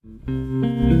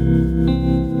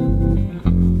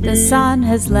The sun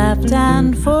has left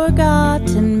and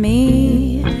forgotten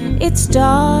me. It's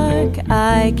dark,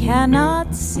 I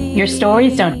cannot see. Your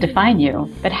stories don't define you,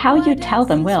 but how you tell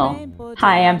them will.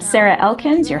 Hi, I'm Sarah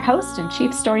Elkins, your host and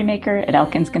chief storymaker at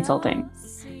Elkins Consulting.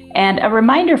 And a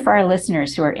reminder for our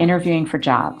listeners who are interviewing for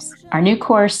jobs, our new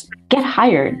course, Get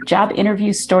Hired, Job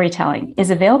Interview Storytelling, is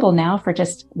available now for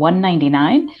just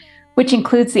 $199, which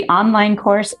includes the online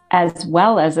course as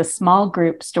well as a small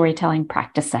group storytelling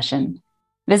practice session.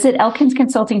 Visit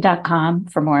elkinsconsulting.com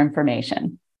for more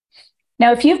information.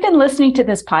 Now, if you've been listening to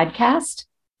this podcast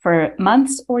for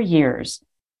months or years,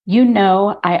 you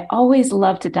know I always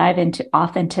love to dive into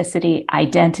authenticity,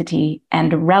 identity,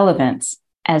 and relevance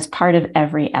as part of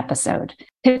every episode.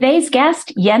 Today's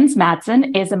guest, Jens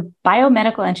Madsen, is a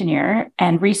biomedical engineer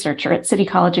and researcher at City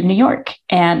College of New York.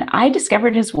 And I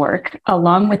discovered his work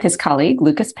along with his colleague,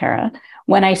 Lucas Pera,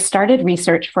 when I started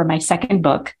research for my second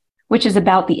book, which is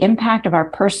about the impact of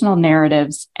our personal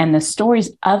narratives and the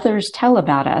stories others tell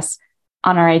about us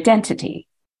on our identity,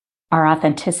 our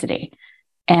authenticity.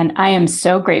 And I am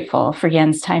so grateful for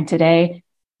Jens' time today.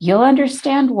 You'll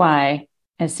understand why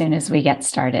as soon as we get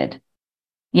started.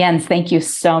 Jens, thank you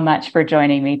so much for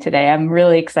joining me today. I'm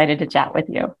really excited to chat with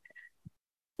you.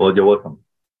 Well, you're welcome.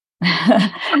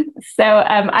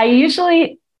 I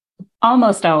usually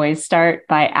almost always start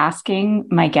by asking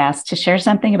my guests to share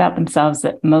something about themselves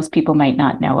that most people might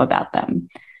not know about them,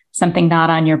 something not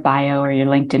on your bio or your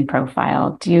LinkedIn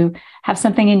profile. Do you have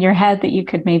something in your head that you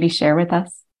could maybe share with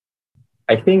us?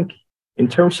 I think in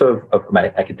terms of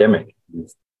my academic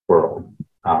world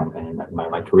and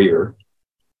my career,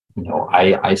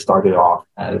 I started off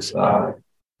as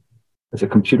a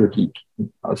computer geek.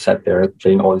 I sat there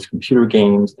playing all these computer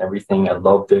games, everything. I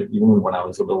loved it. Even when I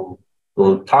was a little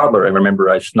toddler, I remember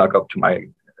I snuck up to my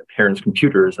parents'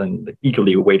 computers and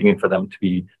eagerly waiting for them to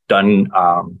be done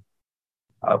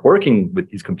working with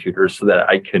these computers so that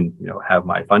I can, have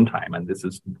my fun time. And this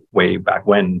is way back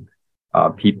when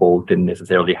people didn't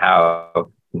necessarily have,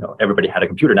 everybody had a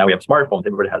computer. Now we have smartphones.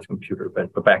 Everybody has a computer.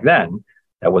 But back then,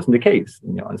 that wasn't the case,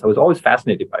 and so I was always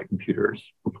fascinated by computers.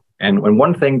 And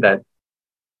one thing that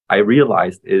I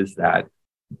realized is that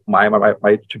my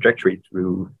trajectory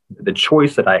through the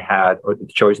choice that I had, or the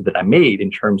choices that I made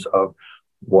in terms of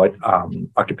what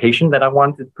occupation that I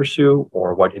wanted to pursue,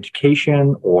 or what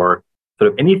education, or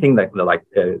sort of anything that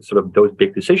sort of those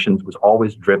big decisions, was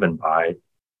always driven by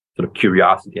sort of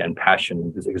curiosity and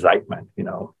passion, this excitement,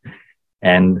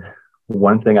 And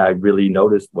one thing I really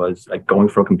noticed was going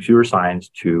from computer science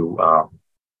to,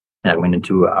 I went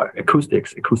into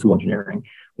acoustical engineering.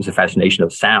 It was a fascination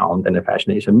of sound and a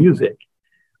fascination of music.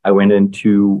 I went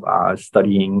into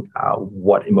studying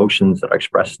what emotions are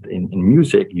expressed in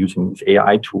music using these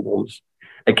AI tools.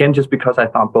 Again, just because I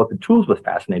thought both the tools was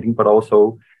fascinating, but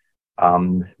also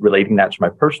relating that to my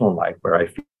personal life, where I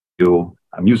feel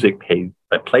music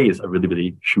plays a really,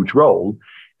 really huge role.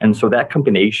 And so that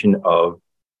combination of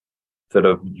sort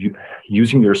of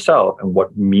using yourself and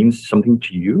what means something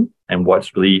to you and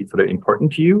what's really sort of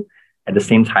important to you at the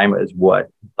same time as what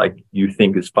you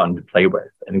think is fun to play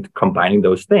with. And combining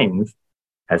those things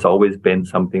has always been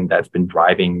something that's been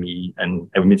driving me. And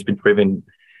it's been driven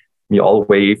me all the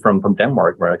way from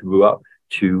Denmark, where I grew up,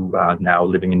 to now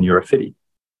living in New York City.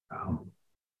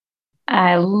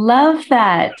 I love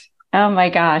that. Oh my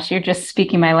gosh, you're just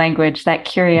speaking my language, that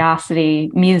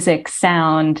curiosity, music,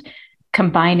 sound,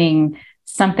 combining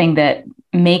something that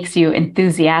makes you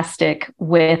enthusiastic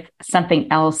with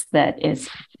something else that is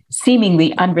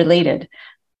seemingly unrelated,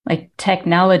 like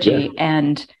technology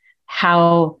and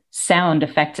how sound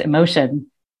affects emotion.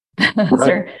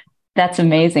 That's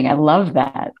amazing. I love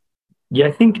that. Yeah,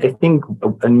 I think,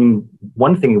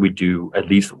 one thing we do, at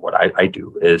least what I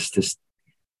do, is just,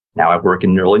 now I work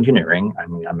in neural engineering.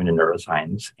 I'm in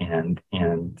neuroscience, and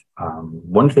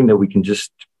one thing that we can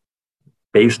just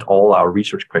based all our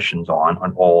research questions on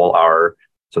all our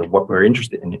sort of what we're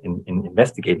interested in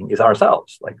investigating is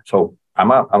ourselves. So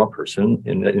I'm a person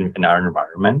in our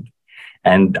environment,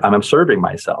 and I'm observing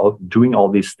myself doing all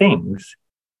these things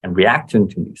and reacting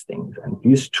to these things. And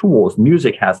these tools,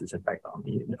 music has this effect on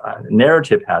me,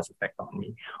 narrative has effect on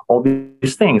me, all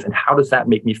these things. And how does that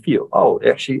make me feel? Oh,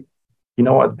 actually, you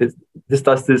know what, this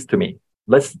does this to me.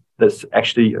 Let's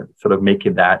actually sort of make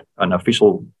it that an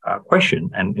official question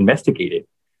and investigate it.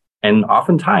 And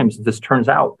oftentimes this turns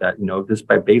out that, this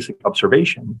by basic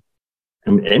observation,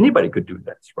 and anybody could do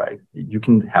this, right? You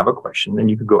can have a question and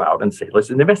you could go out and say, let's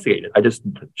investigate it. I just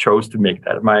chose to make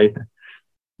that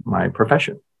my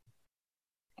profession.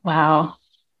 Wow.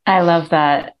 I love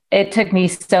that. It took me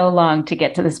so long to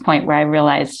get to this point where I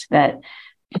realized that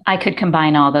I could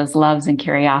combine all those loves and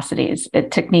curiosities.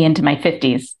 It took me into my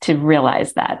 50s to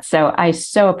realize that. So I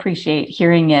so appreciate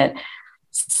hearing it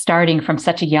starting from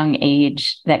such a young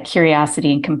age, that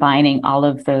curiosity and combining all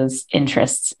of those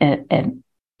interests in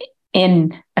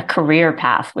a career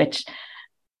path, which,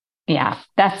 yeah,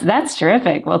 that's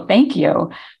terrific. Well, thank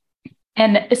you.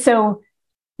 And so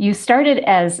you started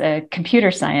as a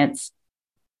computer science,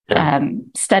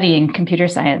 studying computer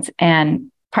science,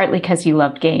 and partly because you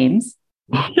loved games.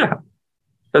 Yeah,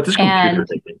 that's just computer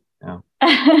thinking. Yeah.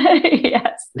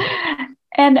 Yes.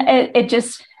 And it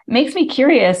just makes me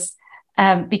curious,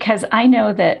 because I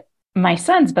know that my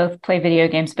sons both play video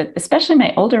games, but especially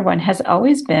my older one has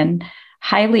always been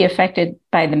highly affected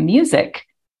by the music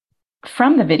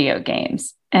from the video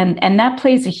games. And that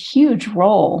plays a huge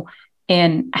role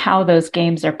in how those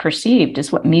games are perceived,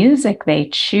 is what music they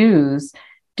choose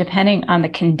depending on the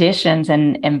conditions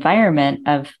and environment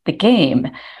of the game.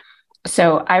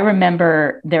 So I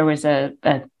remember there was a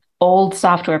old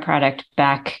software product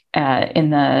back in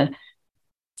the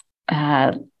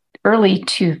early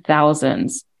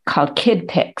 2000s called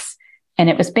KidPix. And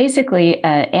it was basically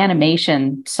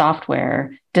animation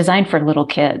software designed for little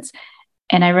kids.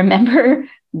 And I remember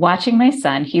watching my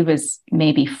son. He was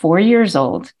maybe 4 years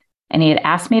old, and he had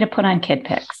asked me to put on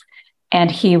KidPix. And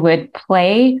he would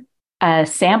play a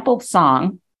sampled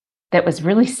song that was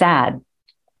really sad.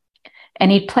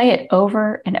 And he'd play it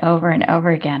over and over and over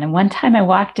again. And one time I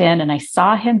walked in and I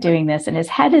saw him doing this, and his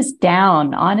head is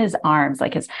down on his arms,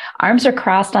 like his arms are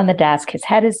crossed on the desk, his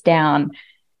head is down,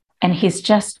 and he's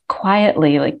just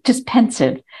quietly, like just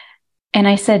pensive. And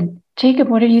I said, "Jacob,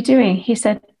 what are you doing?" He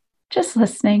said, "Just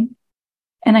listening."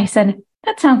 And I said,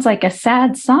 "That sounds like a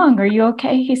sad song. Are you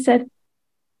okay?" He said,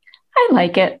 "I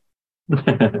like it."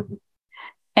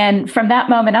 And from that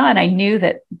moment on, I knew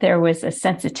that there was a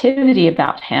sensitivity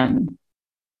about him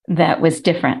that was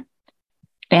different.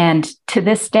 And to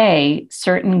this day,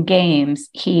 certain games,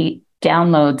 he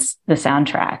downloads the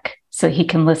soundtrack so he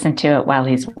can listen to it while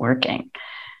he's working.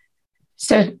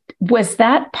 So was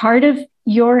that part of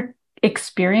your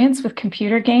experience with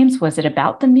computer games? Was it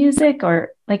about the music,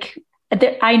 or like,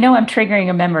 I know I'm triggering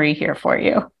a memory here for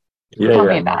you. Tell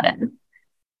me about it.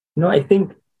 No, I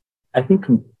think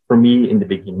for me in the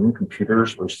beginning,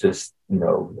 computers was just,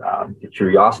 the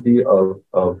curiosity of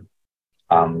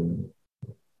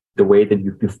the way that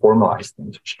you formalize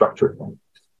things, structure things.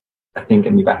 I think I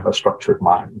need to have a structured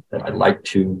mind, that I like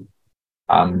to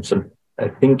sort of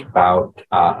think about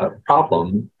a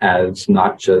problem as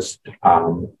not just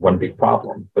one big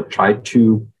problem, but try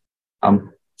to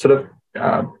sort of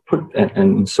put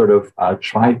and sort of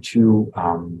try to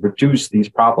reduce these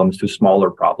problems to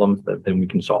smaller problems that then we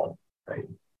can solve, right?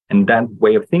 And that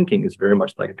way of thinking is very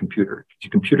much like a computer.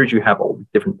 Computers, you have all the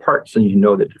different parts, and you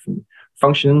know the different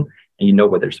function, and you know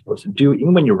what they're supposed to do.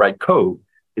 Even when you write code,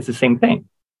 it's the same thing.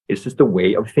 It's just a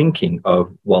way of thinking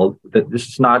of, well, this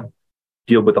is not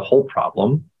deal with the whole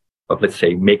problem of, let's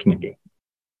say, making a game.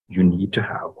 You need to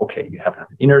have, you have to have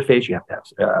an interface, you have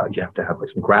to have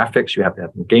like some graphics, you have to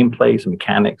have some gameplay, some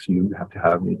mechanics, you have to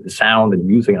have the sound and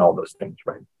music and all those things,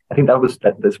 right? I think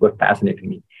that's what fascinated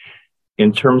me.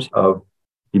 In terms of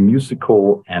the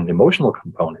musical and emotional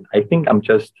component, I think I'm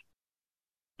just,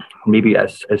 maybe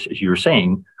as you were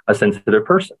saying, a sensitive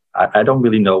person. I don't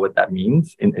really know what that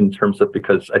means in terms of,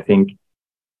 because I think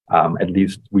at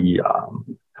least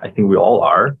I think we all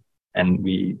are, and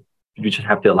we just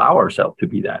have to allow ourselves to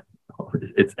be that.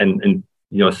 It's and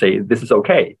say this is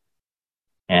okay.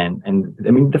 And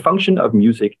I mean, the function of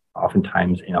music,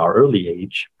 oftentimes in our early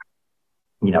age,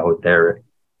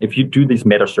 if you do these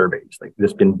meta surveys, like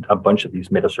there's been a bunch of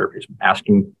these meta surveys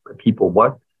asking people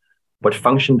what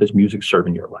function does music serve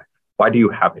in your life? Why do you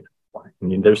have it? Why? I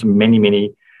mean, there's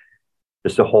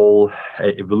there's the whole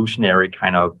evolutionary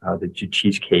kind of the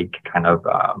cheesecake kind of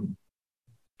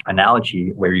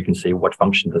analogy, where you can say, where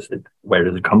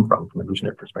does it come from an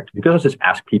evolutionary perspective? You can just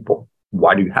ask people,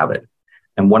 why do you have it?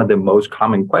 And one of the most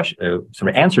common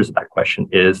answers to that question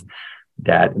is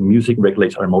that music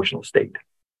regulates our emotional state.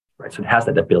 Right? So it has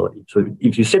that ability. So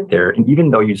if you sit there, and even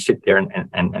though you sit there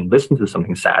and listen to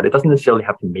something sad, it doesn't necessarily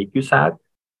have to make you sad,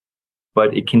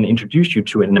 but it can introduce you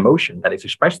to an emotion that is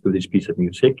expressed through this piece of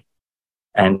music.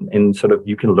 And sort of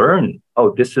you can learn,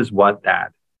 this is what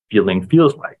that feeling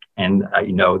feels like. And,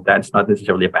 that's not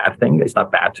necessarily a bad thing. It's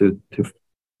not bad to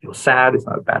feel sad. It's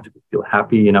not bad to feel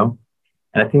happy, And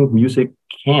I think music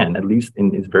can, at least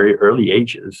in its very early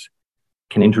ages,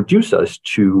 can introduce us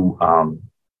to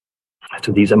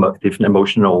these different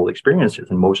emotional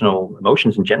experiences,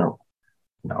 emotions in general,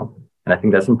 And I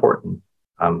think that's important.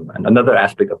 And another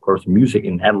aspect, of course, music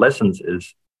in adolescence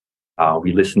is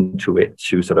We listen to it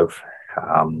to sort of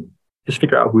just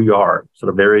figure out who you are, sort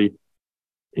of very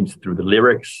through the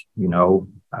lyrics,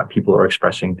 people are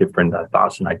expressing different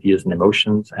thoughts and ideas and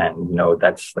emotions. And,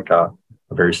 that's like a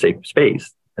very safe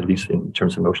space, at least in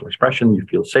terms of emotional expression. You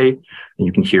feel safe and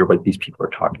you can hear what these people are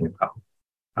talking about.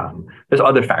 There's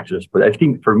other factors, but I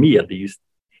think for me, at least,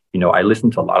 I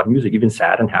listen to a lot of music, even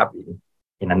sad and happy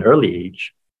in an early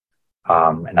age.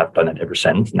 And I've done it ever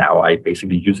since. Now I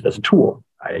basically use it as a tool.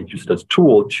 I use it as a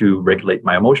tool to regulate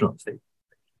my emotional state.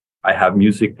 I have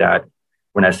music that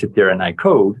when I sit there and I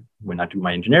code, when I do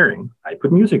my engineering, I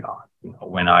put music on.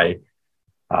 When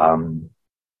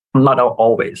not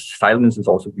always. Silence is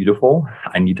also beautiful.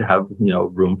 I need to have,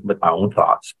 room with my own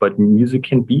thoughts, but music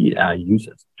can be used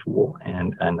as a tool.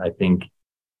 And I think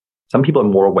some people are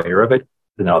more aware of it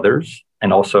than others.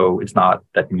 And also it's not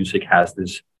that music has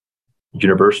this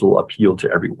universal appeal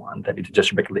to everyone, that it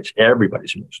just regulates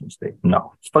everybody's emotional state.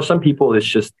 No, for some people, it's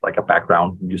just like a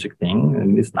background music thing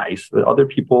and it's nice. But other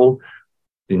people,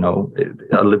 a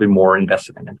little bit more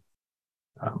invested in it.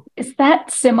 Is that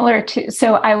similar to,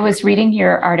 so I was reading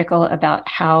your article about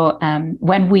how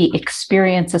when we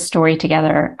experience a story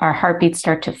together, our heartbeats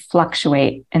start to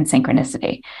fluctuate in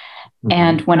synchronicity. Mm-hmm.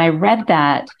 And when I read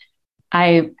that,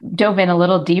 I dove in a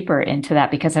little deeper into that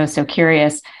because I was so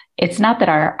curious. It's not that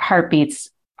our heartbeats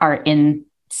are in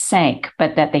sync,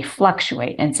 but that they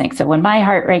fluctuate in sync. So when my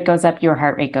heart rate goes up, your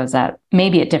heart rate goes up,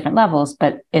 maybe at different levels,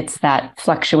 but it's that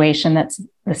fluctuation that's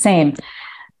the same.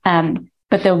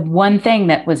 But the one thing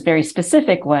that was very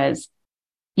specific was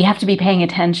you have to be paying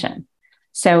attention.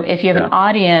 So if you have an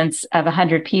audience of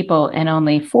 100 people and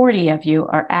only 40 of you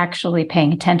are actually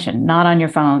paying attention, not on your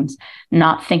phones,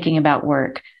 not thinking about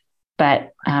work,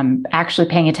 but actually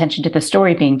paying attention to the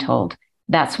story being told,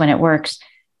 that's when it works.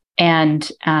 And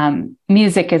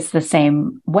music is the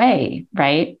same way,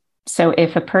 right? So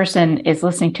if a person is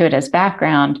listening to it as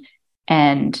background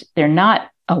and they're not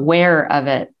aware of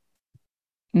it,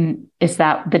 is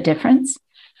that the difference?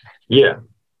 Yeah.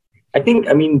 I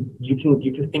mean, you can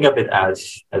think of it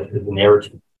as the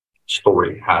narrative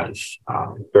story has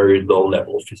very low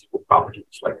level physical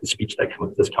properties, like the speech that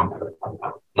does come out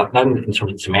of not in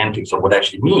terms of semantics or what it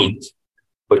actually means,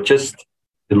 but just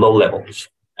the low levels.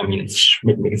 I mean, it's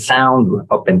making sound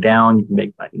up and down. You can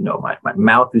make, my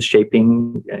mouth is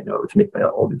shaping, to make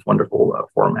all these wonderful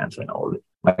formats and all of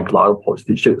my glottal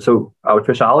postage. So our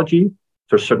physiology,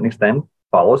 to a certain extent,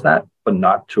 follows that, but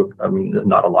not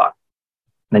a lot.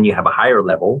 And then you have a higher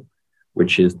level,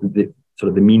 which is the sort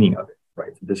of the meaning of it,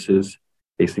 right? So this is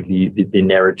basically the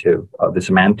narrative, the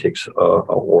semantics,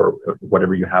 or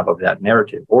whatever you have of that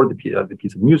narrative, or the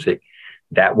piece of music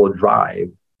that will drive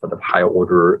sort of higher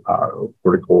order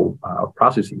cortical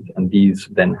processes, and these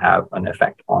then have an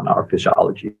effect on our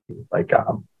physiology. Like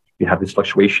you have this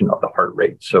fluctuation of the heart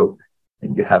rate, so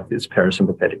you have this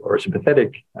parasympathetic or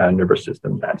sympathetic nervous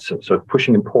system that's sort of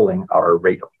pushing and pulling our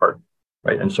rate of heart,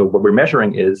 right? And so what we're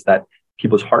measuring is that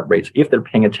people's heart rates, if they're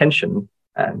paying attention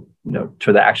and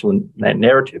to the actual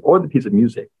narrative or the piece of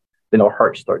music, then our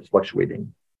heart starts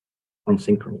fluctuating in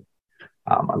synchrony.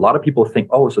 A lot of people think,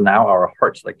 so now our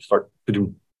hearts start to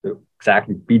do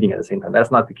exactly beating at the same time. That's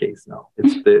not the case. No,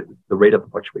 it's the rate of the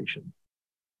fluctuation.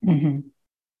 Mm-hmm.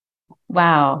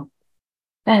 Wow,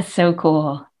 that's so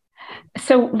cool.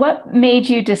 So what made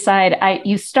you decide,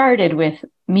 you started with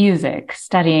music,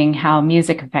 studying how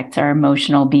music affects our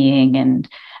emotional being and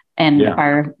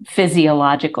our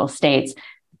physiological states.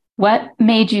 What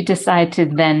made you decide to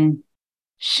then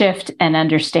shift and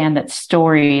understand that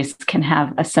stories can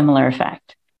have a similar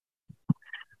effect?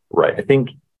 Right. I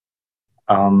think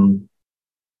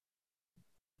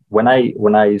when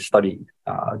I studied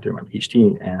during my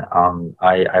PhD, and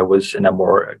I was in a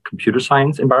more computer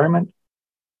science environment,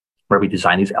 where we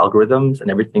design these algorithms and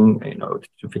everything,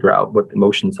 to figure out what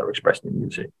emotions are expressed in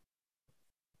music.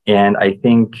 And I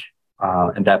think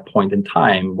at that point in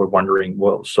time, we're wondering,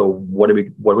 well, so what are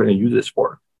we going to use this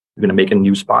for? We're going to make a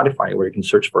new Spotify where you can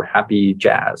search for happy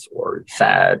jazz or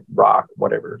sad rock,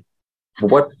 whatever.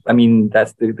 But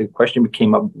that's the question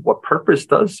came up. What purpose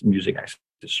does music actually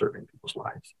serve in people's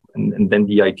lives? And then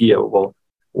the idea, well,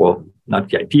 not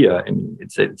the idea. I mean,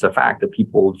 it's a fact that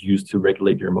people use to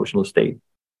regulate your emotional state.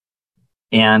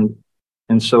 And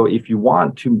so if you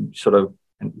want to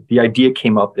the idea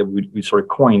came up that we sort of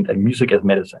coined music as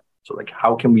medicine. So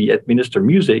how can we administer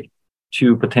music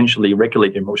to potentially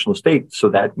regulate the emotional state so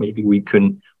that maybe we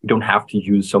don't have to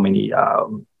use so many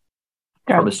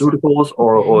pharmaceuticals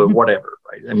or whatever,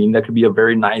 right? I mean, that could be a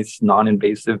very nice,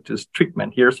 non-invasive just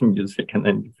treatment. Here's some music and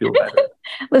then you feel better.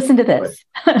 Listen to this.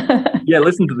 Right? Yeah,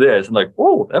 listen to this. And like,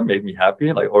 oh, that made me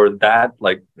happy. Like, or that,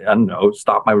 like, I don't know,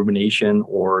 stop my rumination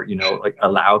or, like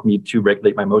allowed me to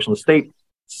regulate my emotional state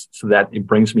so that it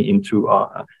brings me into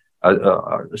a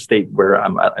state where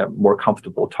I'm more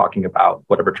comfortable talking about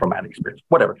whatever traumatic experience,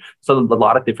 whatever. So a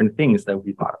lot of different things that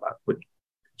we thought about.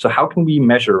 So how can we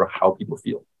measure how people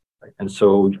feel? Right? And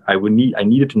so I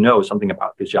needed to know something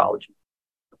about physiology,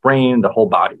 the brain, the whole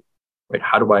body. Right?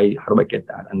 How do I get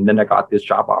that? And then I got this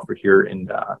job offer here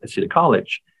at City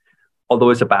College, although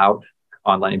it's about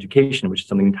online education, which is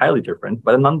something entirely different,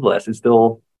 but nonetheless, it's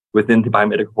still within the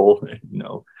biomedical,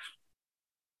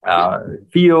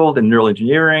 field and neural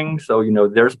engineering. So,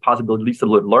 there's possibility at least to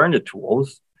learn the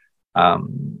tools.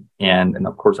 And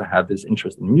of course I have this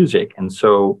interest in music. And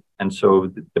so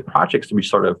the projects that we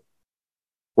sort of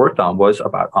worked on was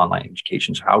about online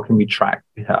education. So how can we track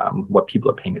what people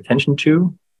are paying attention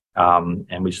to?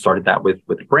 And we started that with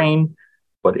the brain,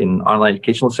 but in online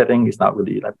educational setting, it's not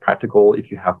really that practical.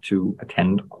 If you have to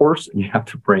attend a course and you have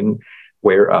to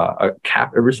wear a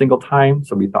cap every single time.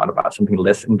 So we thought about something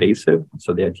less invasive.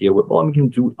 So the idea was, we can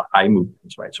do eye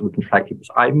movements, right? So we can track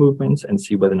people's eye movements and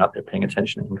see whether or not they're paying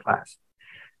attention in class,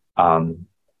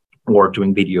 or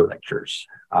doing video lectures.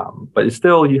 But it's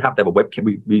still, you have to have a webcam.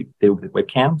 We do with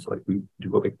webcam, so like we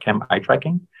do a webcam eye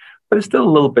tracking, but it's still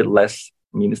a little bit less.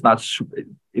 I mean, it's not super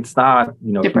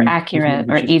accurate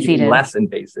or easy to less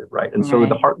invasive, right? And so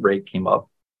the heart rate came up.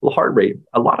 Well, heart rate,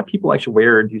 a lot of people actually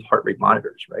wear these heart rate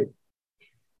monitors, right?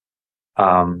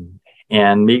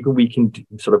 And maybe we can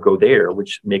sort of go there,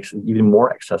 which makes it even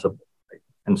more accessible. Right?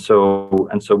 And so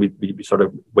we sort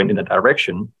of went in a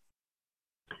direction.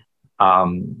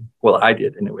 Well, I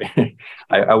did anyway.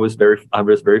 I was very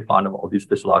fond of all these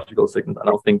physiological signals. I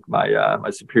don't think my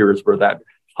superiors were that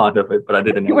fond of it, but I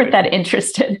did anyway. You weren't that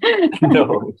interested.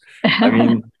 No, I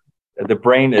mean, the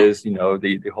brain is,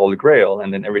 the holy grail,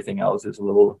 and then everything else is a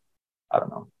little, I don't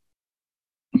know,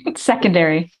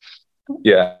 secondary.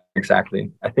 Yeah,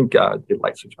 exactly. I think the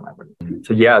light switch when I went.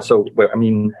 So yeah,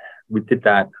 we did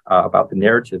that about the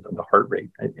narrative of the heart rate.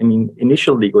 I mean,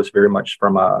 initially it was very much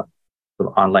from a sort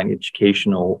of online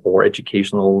educational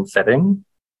setting.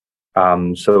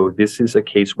 So this is a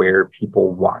case where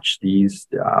people watch these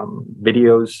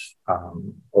videos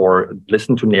or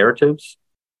listen to narratives.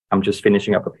 I'm just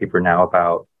finishing up a paper now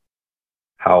about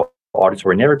how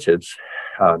auditory narratives,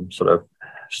 sort of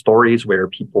stories where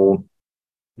people,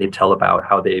 they tell about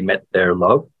how they met their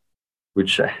love,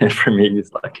 which for me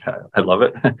is like, I love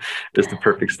it. It's the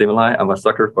perfect stimuli. I'm a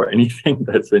sucker for anything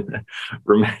that's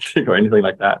romantic or anything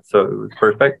like that. So it was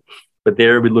perfect. But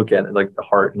there we look at like the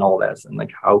heart and all that, and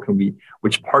like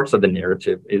which parts of the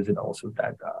narrative is it also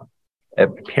that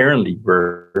apparently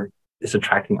is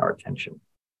attracting our attention.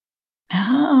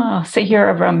 Oh, so you're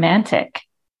a romantic.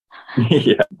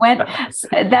 Yeah.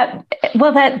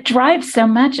 That drives so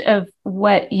much of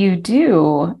what you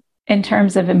do in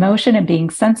terms of emotion and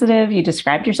being sensitive. You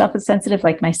described yourself as sensitive,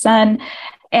 like my son.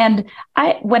 And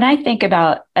when I think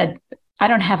about I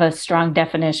don't have a strong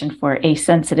definition for a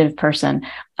sensitive person.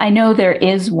 I know there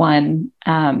is one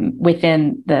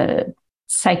within the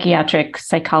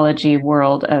psychology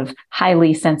world of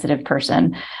highly sensitive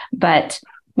person. But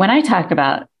when I talk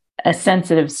about a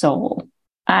sensitive soul,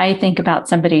 I think about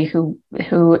somebody who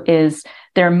is,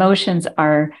 their emotions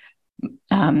are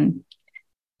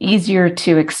easier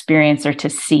to experience or to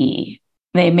see.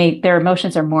 Their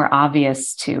emotions are more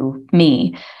obvious to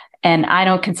me. And I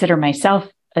don't consider myself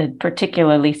a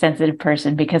particularly sensitive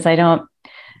person because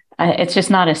it's just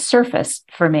not a surface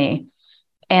for me.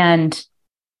 And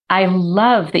I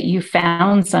love that you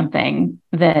found something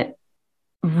that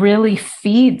really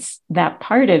feeds that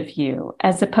part of you,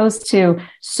 as opposed to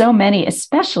so many,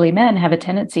 especially men, have a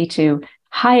tendency to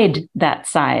hide that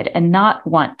side and not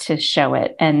want to show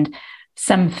it, and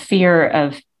some fear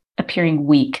of appearing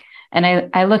weak. And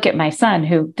I look at my son,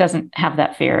 who doesn't have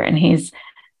that fear, and he's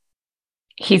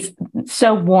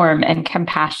so warm and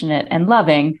compassionate and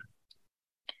loving.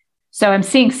 So I'm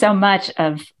seeing so much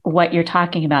of what you're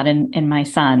talking about in my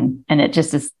son, and it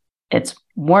just it's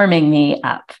warming me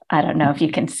up. I don't know if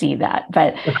you can see that,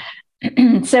 but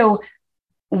so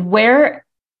where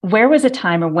was a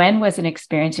time, or when was an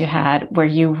experience you had where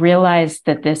you realized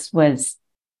that this was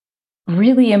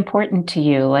really important to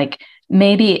you? Like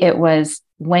maybe it was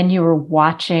when you were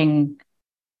watching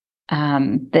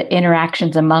the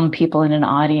interactions among people in an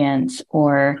audience,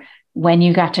 or when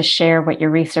you got to share what your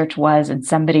research was and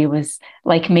somebody was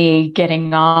like me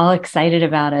getting all excited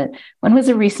about it? When was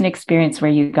a recent experience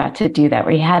where you got to do that,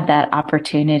 where you had that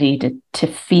opportunity to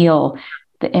feel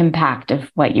the impact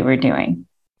of what you were doing?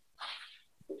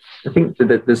 I think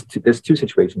that there's two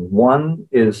situations. One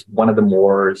is one of the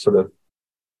more sort of,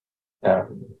 I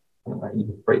don't know how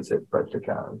you phrase it, but like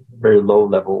a very low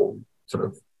level sort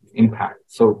of impact.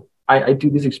 So I do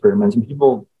these experiments, and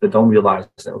people that don't realize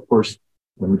that, of course,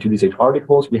 when we do these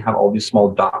articles, we have all these small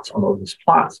dots on all these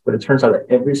plots, but it turns out that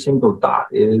every single dot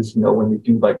is, when we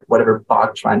do like whatever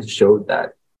plot trying to show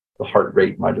that the heart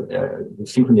rate, the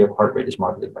synchrony of heart rate is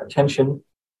modulated by attention,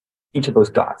 each of those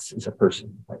dots is a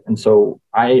person, right? And so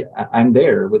I'm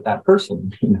there with that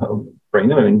person, bring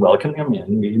them in, welcome them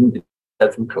in. We even did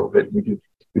that through COVID.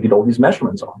 We did all these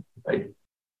measurements on, right?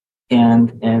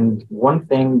 And one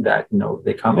thing that,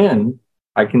 they come in,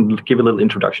 I can give a little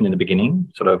introduction in the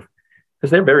beginning, sort of,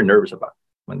 because they're very nervous about it.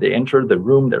 When they enter the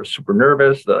room, they're super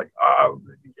nervous. They're like,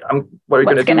 what are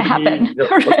you going to do?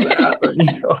 What's going to happen?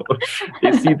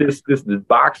 They see this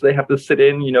box they have to sit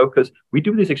in, because we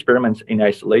do these experiments in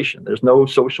isolation. There's no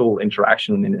social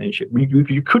interaction in shit.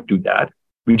 You could do that.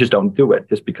 We just don't do it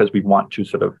just because we want to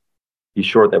sort of be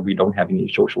sure that we don't have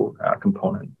any social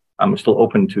component. I'm still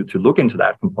open to look into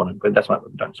that component, but that's not what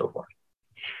we've done so far.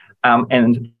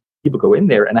 And people go in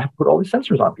there, and I have to put all these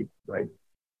sensors on people, right?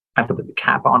 I have to put the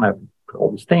cap on, I have to put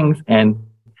all these things, and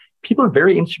people are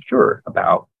very insecure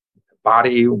about the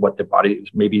body, what their body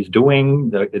maybe is doing,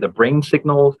 the brain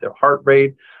signals, their heart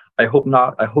rate. I hope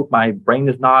not. I hope my brain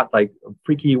is not like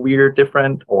freaky, weird,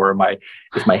 different, or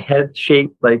is my head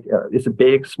shaped like is it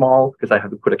big, small? Because I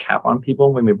have to put a cap on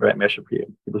people when we measure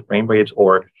people's brain waves,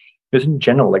 or just in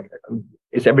general, like,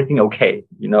 is everything okay?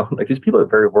 Like these people are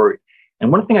very worried.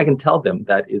 And one thing I can tell them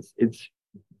that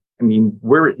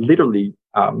we're literally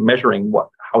measuring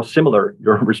how similar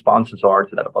your responses are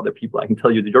to that of other people. I can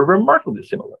tell you that you're remarkably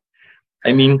similar.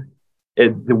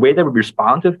 The way that we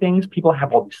respond to things, people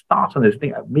have all these thoughts on this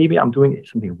thing. Maybe I'm doing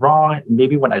something wrong.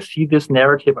 Maybe when I see this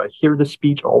narrative, I hear this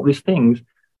speech, all these things,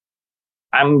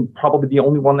 I'm probably the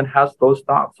only one that has those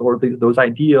thoughts or those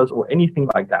ideas or anything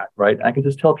like that, right? I can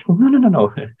just tell people,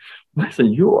 no.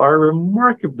 Listen, you are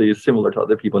remarkably similar to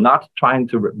other people, not trying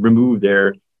to remove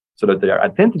their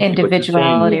identity.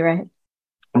 Individuality, right?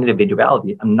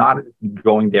 Individuality. I'm not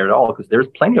going there at all because there's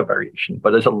plenty of variation,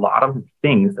 but there's a lot of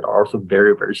things that are also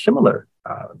very, very similar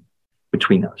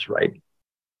between us, right?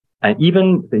 And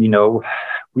even,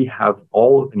 we have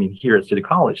here at City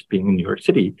College, being in New York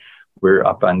City, we're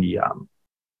up on the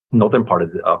northern part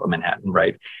of Manhattan,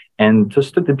 right? And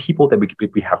just the people that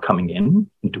we have coming in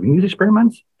and doing these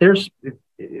experiments,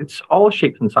 it's all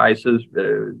shapes and sizes,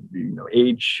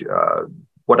 age,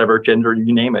 whatever, gender,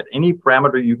 you name it, any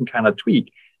parameter you can kind of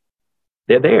tweak,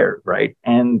 they're there, right?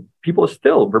 And people are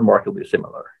still remarkably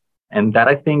similar. And that,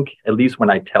 I think, at least when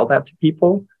I tell that to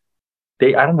people,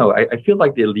 I feel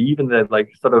like they leave in the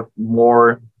sort of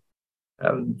more,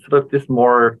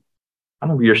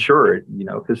 reassured,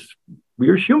 because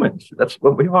we're humans. That's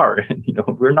what we are. And,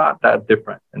 we're not that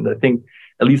different. And I think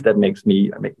at least that makes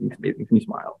me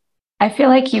smile. I feel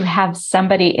like you have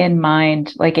somebody in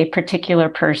mind, like a particular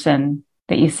person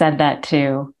that you said that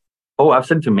to. Oh, I've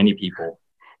said it to many people.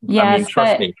 Yes,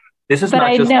 trust me. This is but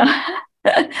not just. I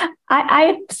know.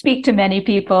 I speak to many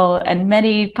people and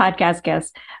many podcast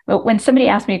guests, but when somebody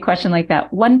asks me a question like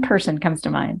that, one person comes to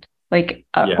mind,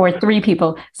 or three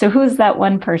people. So who's that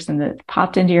one person that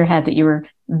popped into your head that you were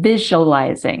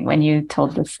visualizing when you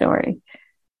told the story?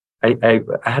 I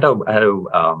had a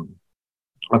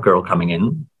girl coming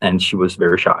in, and she was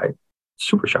very shy,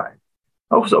 super shy.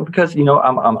 Also because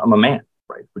I'm a man,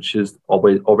 right? Which is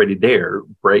already there,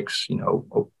 breaks.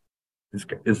 This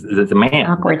is a man.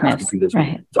 Awkwardness,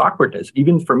 right? It's awkwardness.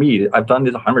 Even for me, I've done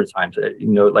this 100 times.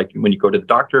 Like when you go to the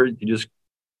doctor, you just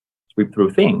sweep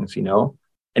through things,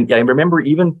 And I remember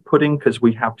even because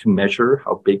we have to measure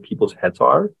how big people's heads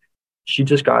are. She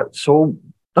just got so,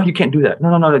 no, you can't do that.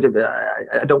 No.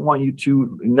 I don't want you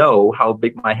to know how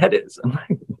big my head is. I'm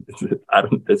like,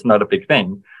 it's not a big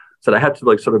thing. So I had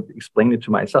to sort of explain it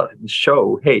to myself and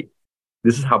show, hey,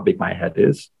 this is how big my head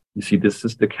is. You see, this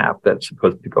is the cap that's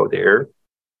supposed to go there.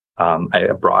 I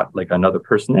brought another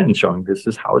person in showing this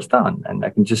is how it's done. And I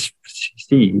can just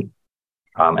see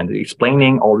and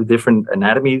explaining all the different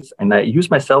anatomies. And I use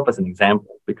myself as an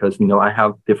example because, I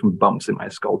have different bumps in my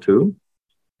skull too.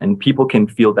 And people can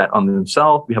feel that on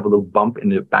themselves. We have a little bump in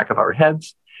the back of our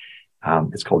heads.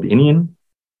 It's called the inion,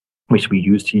 which we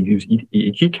use to use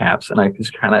EEG caps. And I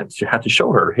just kind of had to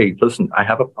show her, hey, listen, I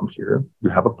have a bump here. You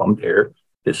have a bump there.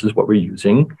 This is what we're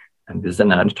using. And this is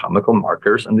an anatomical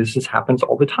markers, and happens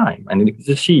all the time. And you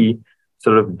can see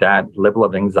sort of that level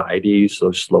of anxiety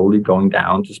so slowly going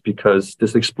down, just because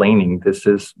this explaining this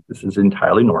is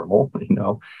entirely normal,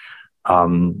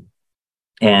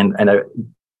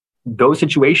 those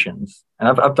situations, and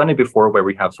I've done it before, where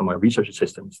we have some research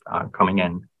assistants coming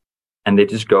in, and they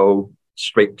just go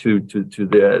straight to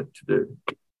the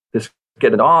just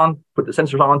get it on, put the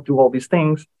sensors on, do all these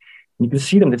things. And you can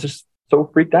see them; they're just so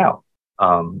freaked out.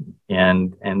 And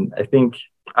I think,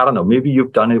 I don't know, maybe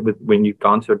you've done it when you've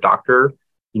gone to a doctor,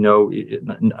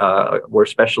 or a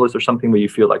specialist or something, where you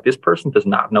feel like this person does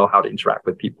not know how to interact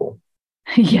with people.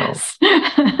 Yes.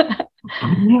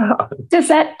 Yeah. Does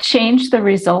that change the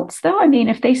results, though? I mean,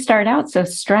 if they start out so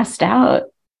stressed out,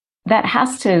 that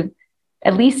has to,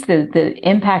 at least the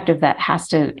impact of that has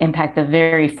to impact the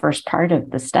very first part of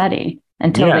the study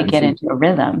until they get into a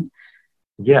rhythm.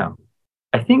 Yeah.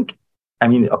 I think,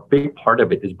 a big part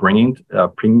of it is bringing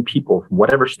people from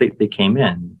whatever state they came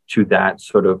in to that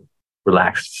sort of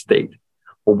relaxed state.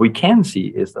 What we can see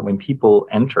is that when people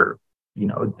enter,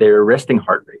 their resting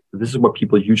heart rate. This is what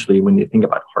people usually, when they think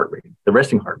about heart rate, the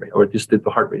resting heart rate, or just the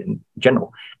heart rate in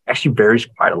general, actually varies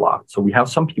quite a lot. So we have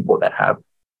some people that have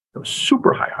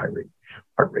super high heart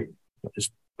rate,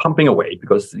 just pumping away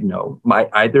because,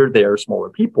 either they're smaller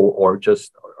people or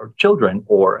just or children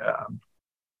or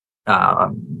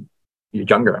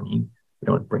younger. We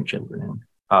don't bring children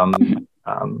in,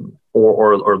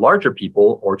 or larger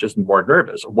people, or just more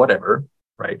nervous or whatever.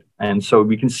 Right. And so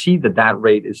we can see that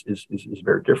rate is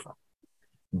very different.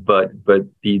 But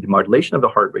the modulation of the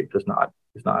heart rate is not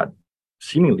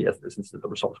seemingly, as this is the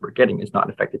results we're getting, is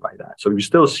not affected by that. So we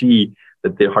still see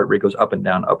that the heart rate goes up and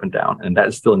down, and that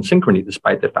is still in synchrony,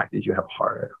 despite the fact that you have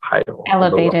high or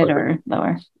elevated or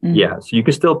lower. Mm-hmm. Yeah. So you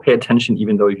can still pay attention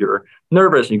even though you're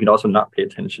nervous. You can also not pay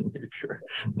attention if you're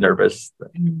nervous.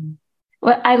 Mm-hmm.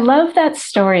 Well, I love that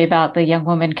story about the young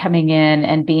woman coming in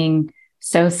and being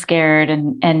so scared,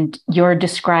 and you're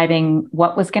describing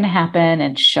what was going to happen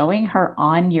and showing her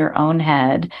on your own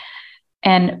head.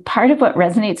 And part of what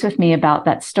resonates with me about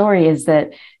that story is that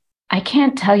I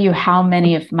can't tell you how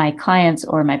many of my clients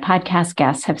or my podcast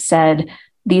guests have said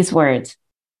these words: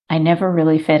 I never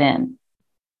really fit in.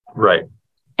 Right.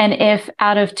 And if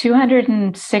out of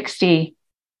 260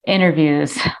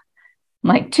 interviews,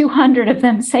 like 200 of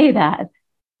them say that,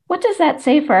 what does that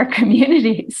say for our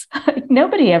communities?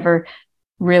 Nobody ever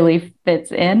really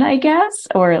fits in, I guess,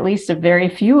 or at least a very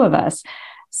few of us.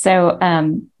 So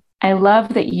I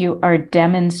love that you are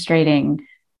demonstrating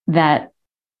that.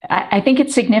 I think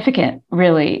it's significant,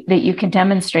 really, that you can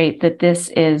demonstrate that this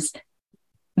is,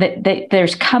 that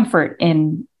there's comfort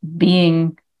in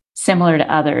being similar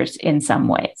to others in some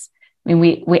ways.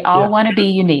 We all want to be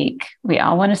unique. We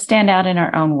all want to stand out in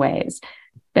our own ways.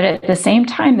 But at the same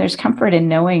time, there's comfort in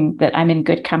knowing that I'm in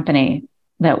good company,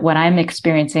 that what I'm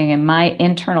experiencing in my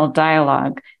internal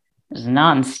dialogue is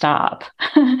nonstop,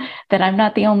 that I'm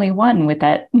not the only one with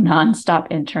that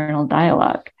nonstop internal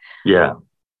dialogue. Yeah.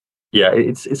 Yeah.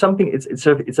 It's something, it's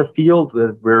a field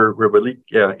that we're really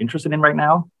interested in right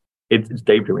now. It's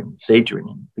daydreaming,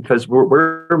 because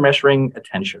we're measuring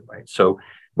attention, right? So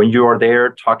when you are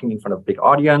there talking in front of a big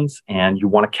audience and you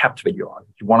want to captivate your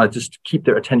audience, you want to just keep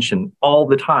their attention all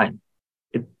the time.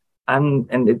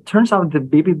 And it turns out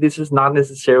that maybe this is not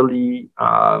necessarily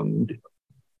the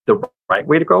right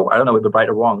way to go. I don't know if the right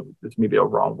or wrong. It's maybe a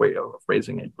wrong way of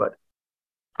phrasing it, but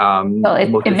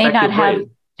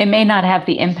it may not have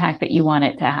the impact that you want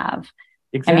it to have.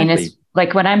 Exactly. I mean, it's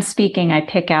like when I'm speaking, I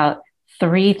pick out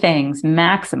 3 things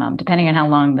maximum, depending on how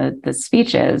long the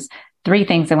speech is, 3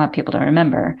 things I want people to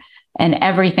remember. And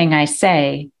everything I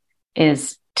say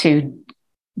is to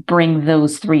bring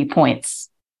those 3 points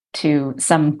to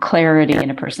some clarity in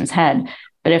a person's head.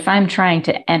 But if I'm trying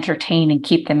to entertain and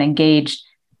keep them engaged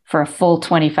for a full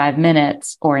 25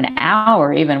 minutes or an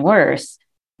hour, even worse,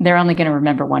 they're only going to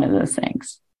remember one of those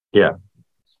things. Yeah.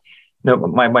 No,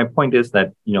 my point is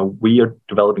that, we are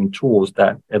developing tools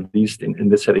that, at least in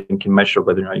this setting, can measure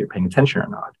whether or not you're paying attention or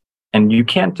not. And you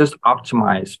can't just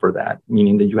optimize for that,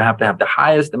 meaning that you have to have the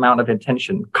highest amount of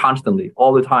attention constantly,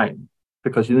 all the time,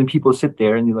 because then people sit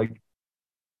there and you're like,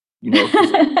 the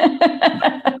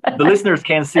listeners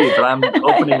can't see it, but I'm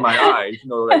opening my eyes.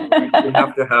 We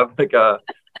have to have like a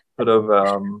sort of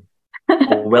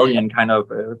Orwellian kind of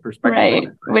perspective, right?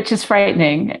 Which is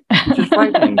frightening.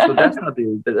 So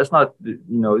that's not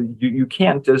you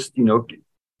can't just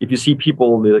if you see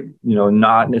people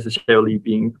not necessarily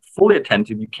being fully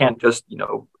attentive, you can't just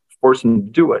force them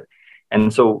to do it.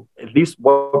 And so at least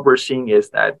what we're seeing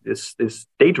is that this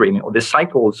daydreaming, or the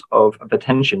cycles of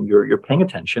attention, you're paying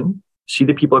attention, see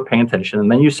the people are paying attention,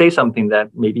 and then you say something that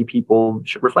maybe people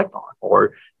should reflect on,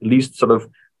 or at least sort of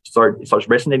starts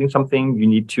resonating something. You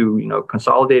need to,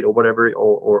 consolidate or whatever,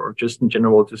 or just in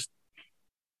general, just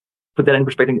put that in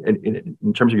perspective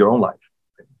in terms of your own life.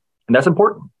 And that's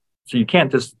important. So you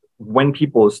can't just, when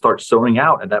people start zoning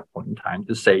out at that point in time,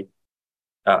 just say,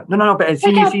 no, but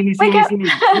see me.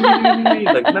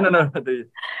 Like, no.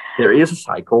 There is a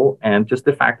cycle, and just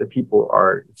the fact that people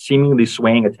are seemingly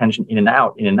swaying attention in and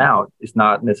out is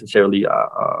not necessarily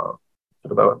sort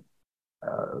of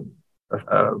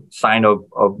a sign of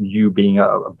you being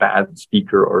a bad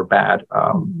speaker or a bad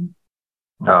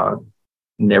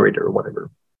narrator or whatever.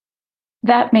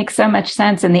 That makes so much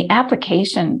sense. And the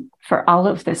application for all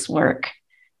of this work,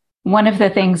 one of the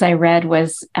things I read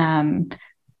was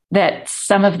that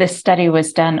some of this study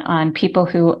was done on people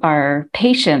who are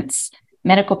patients,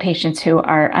 medical patients who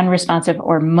are unresponsive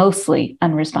or mostly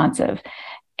unresponsive.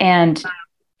 And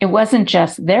it wasn't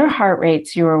just their heart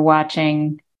rates you were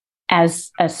watching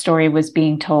as a story was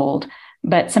being told,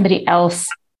 but somebody else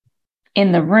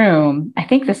in the room. I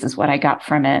think this is what I got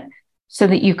from it, so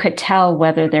that you could tell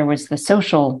whether there was the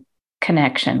social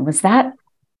connection. Was that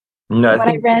what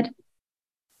I read?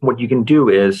 What you can do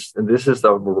is, and this is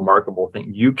the remarkable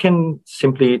thing, you can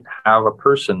simply have a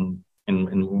person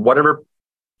in whatever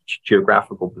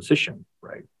geographical position,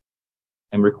 right,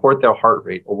 and record their heart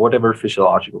rate or whatever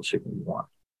physiological signal you want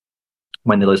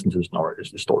when they listen to the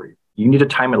story. You need a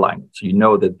timeline, so you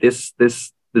know that this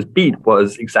beat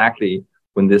was exactly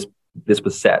when this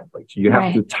was said. Like, so you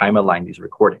have to time align these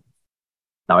recordings.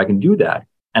 Now I can do that,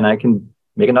 and I can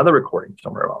make another recording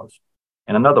somewhere else,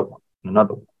 and another one, and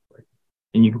another one.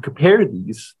 And you can compare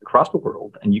these across the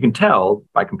world, and you can tell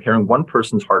by comparing one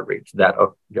person's heart rate to that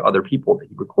of the other people that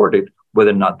you recorded,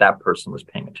 whether or not that person was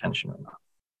paying attention or not.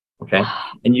 Okay.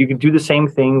 And you can do the same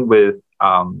thing with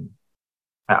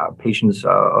patients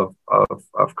of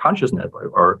consciousness,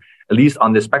 or at least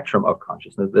on the spectrum of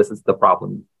consciousness. This is the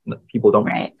problem. People don't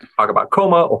talk about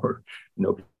coma, or,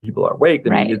 people are awake.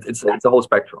 I mean, it's a whole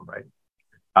spectrum, right?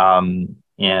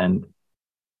 And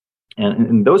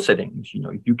in those settings,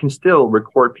 you can still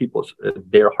record people's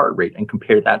their heart rate and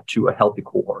compare that to a healthy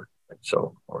cohort. Right?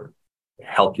 So, or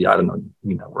healthy, I don't know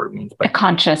what that word means, but a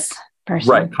conscious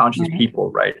person, right? Conscious people,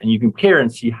 right? And you compare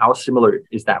and see how similar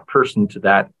is that person to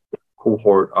that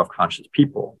cohort of conscious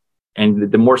people. And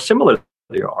the more similar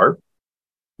they are,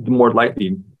 the more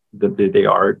likely that they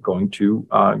are going to,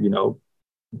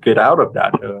 get out of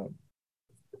that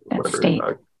state.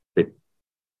 State.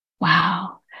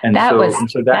 Wow. And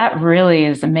that really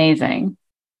is amazing.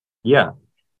 Yeah.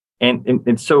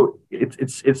 And so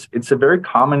it's a very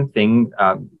common thing.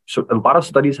 So a lot of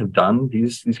studies have done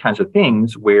these kinds of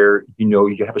things where,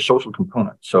 you have a social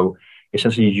component. So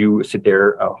essentially you sit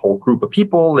there, a whole group of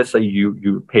people, let's say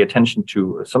you pay attention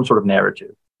to some sort of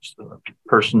narrative, a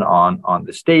person on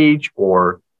the stage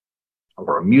or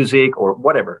music or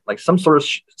whatever, like some sort of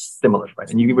stimulus, right?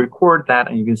 And you can record that,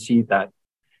 and you can see that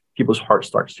people's hearts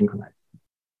start synchronizing.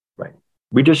 Right.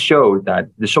 We just showed that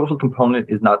the social component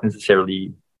is not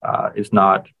necessarily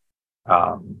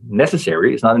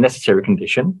necessary. It's not a necessary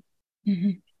condition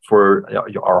for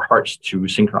our hearts to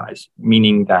synchronize.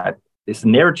 Meaning that it's the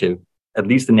narrative. At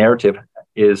least the narrative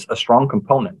is a strong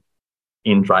component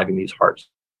in driving these hearts.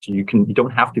 So you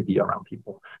don't have to be around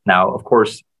people. Now, of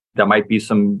course, there might be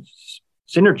some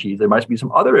synergies. There might be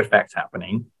some other effects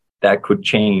happening that could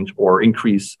change or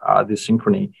increase this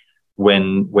synchrony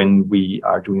when we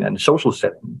are doing that in a social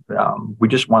setting. We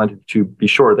just wanted to be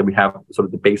sure that we have sort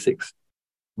of the basics.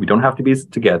 We don't have to be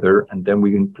together, and then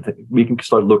we can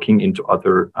start looking into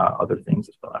other things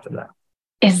as well after that.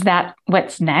 Is that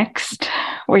what's next?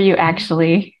 Where you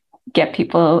actually get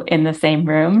people in the same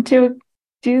room to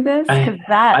do this? Because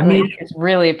that is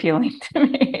really appealing to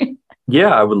me. Yeah,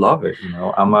 I would love it.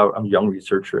 I'm a young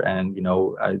researcher, and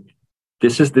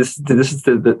this is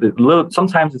the little.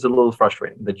 Sometimes it's a little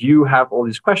frustrating that you have all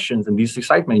these questions and these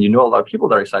excitement. A lot of people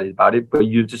that are excited about it, but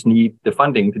you just need the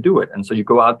funding to do it. And so you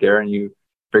go out there and you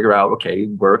figure out, okay,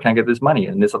 where can I get this money?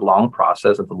 And it's a long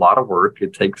process. It's a lot of work.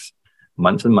 It takes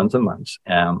months and months and months.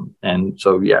 And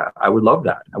so, yeah, I would love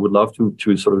that. I would love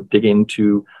to sort of dig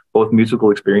into both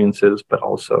musical experiences, but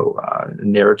also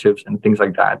narratives and things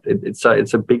like that.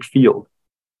 It's a big field.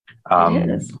 It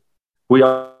is. We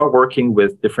are working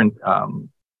with different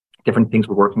things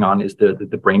we're working on is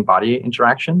the brain-body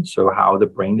interaction. So how the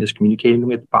brain is communicating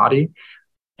with the body,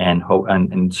 and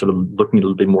sort of looking a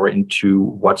little bit more into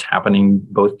what's happening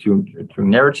both through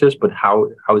narratives, but how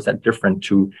is that different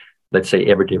to, let's say,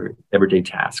 everyday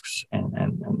tasks,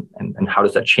 and how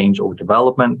does that change over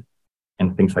development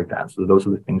and things like that. So those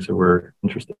are the things that we're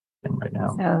interested in right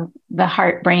now. So the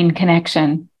heart-brain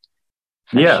connection.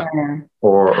 Yeah. Sure.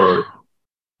 Or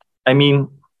I mean,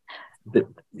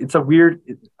 it's a weird,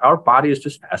 our body is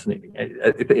just fascinating.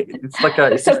 It's like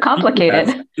it's so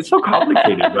complicated. It's so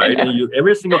complicated, right? And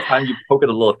every single time you poke at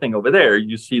a little thing over there,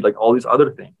 you see like all these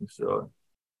other things. So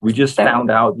we just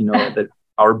found out, that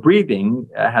our breathing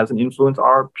has an influence on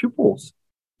our pupils.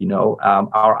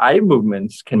 Our eye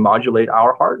movements can modulate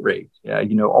our heart rate.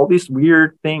 All these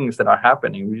weird things that are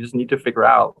happening. We just need to figure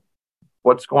out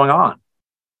what's going on.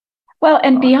 Well,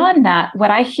 and beyond that, what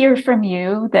I hear from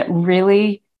you that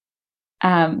really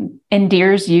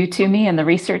endears you to me and the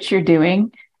research you're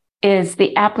doing is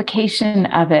the application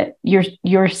of it.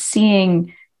 You're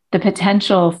seeing the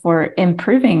potential for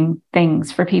improving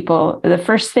things for people. The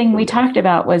first thing we talked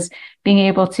about was being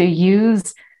able to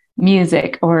use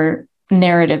music or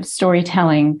narrative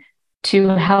storytelling to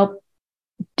help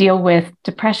deal with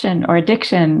depression or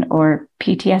addiction or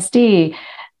PTSD.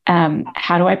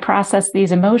 How do I process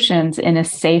these emotions in a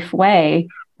safe way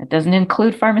that doesn't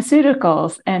include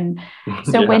pharmaceuticals? And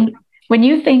so when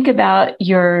you think about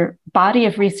your body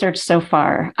of research so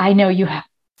far, I know you have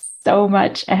so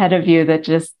much ahead of you that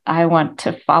just I want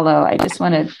to follow. I just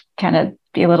want to kind of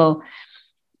be a little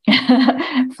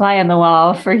fly on the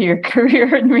wall for your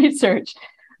career in research.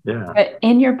 Yeah. But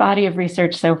in your body of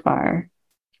research so far,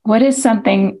 what is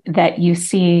something that you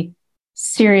see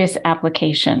serious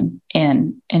application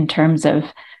in terms of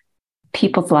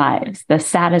people's lives, the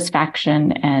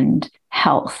satisfaction and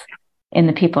health in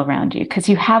the people around you? Because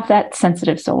you have that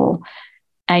sensitive soul.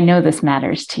 I know this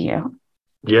matters to you.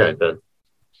 Yeah, it does.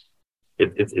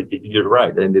 You're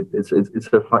right, and it's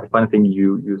a fun thing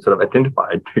you sort of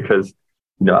identified, because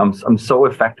I'm so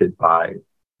affected by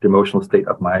the emotional state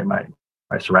of my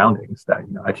surroundings that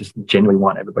I just genuinely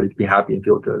want everybody to be happy and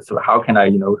feel good. So how can I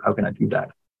do that?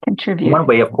 Contribute. One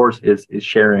way, of course, is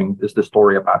sharing the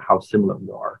story about how similar we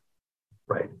are,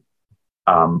 right?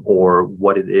 Or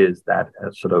what it is that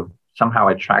sort of somehow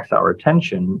attracts our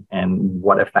attention, and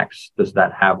what effects does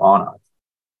that have on us?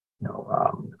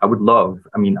 I would love.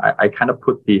 I kind of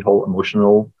put the whole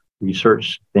emotional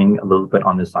research thing a little bit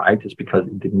on the side, just because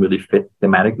it didn't really fit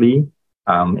thematically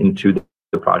into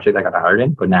the project I got hired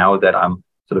in. But now that I'm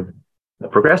sort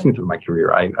of progressing through my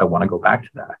career, I want to go back to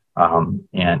that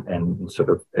and sort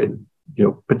of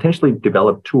potentially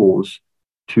develop tools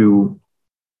to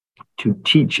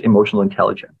teach emotional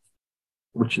intelligence,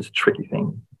 which is a tricky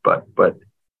thing. But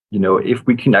if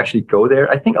we can actually go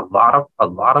there, I think a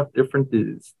lot of different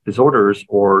disorders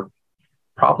or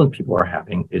problems people are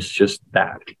having is just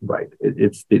that, right?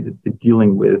 It's the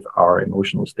dealing with our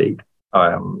emotional state.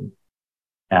 And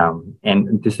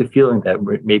just the feeling that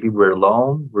maybe we're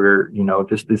alone. We're,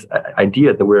 just this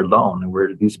idea that we're alone, and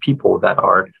we're these people that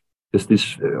are just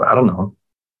this, I don't know,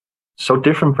 so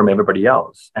different from everybody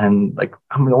else. And like,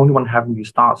 I'm the only one having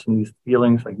these thoughts and these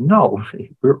feelings. Like, no,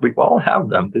 we all have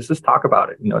them. Talk about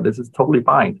it. This is totally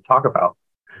fine to talk about.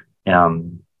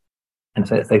 And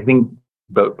so I think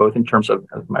both in terms of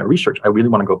my research, I really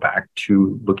want to go back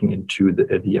to looking into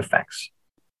the effects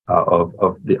of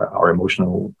our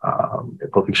emotional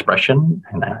both expression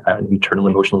and internal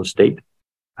emotional state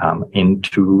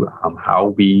into how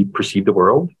we perceive the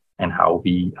world, and how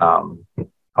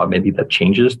how maybe that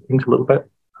changes things a little bit,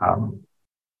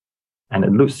 and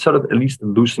at least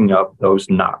loosening up those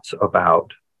knots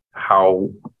about how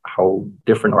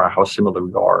different or how similar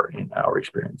we are in our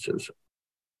experiences.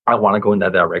 I want to go in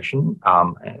that direction.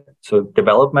 So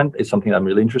development is something I'm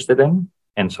really interested in.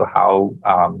 And so how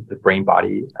the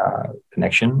brain-body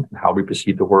connection and how we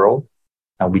perceive the world,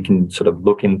 and we can sort of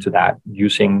look into that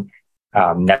using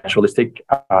naturalistic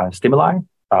stimuli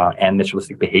and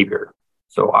naturalistic behavior.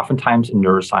 So oftentimes in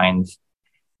neuroscience,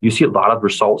 you see a lot of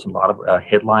results and a lot of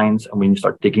headlines. And when you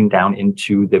start digging down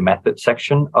into the method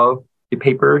section of the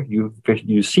paper,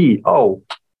 you see, so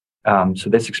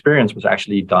this experience was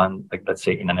actually done, like, let's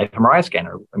say, in an fMRI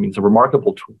scanner. It's a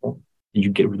remarkable tool. You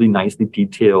get really nicely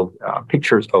detailed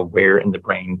pictures of where in the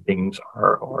brain things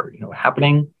are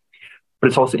happening. But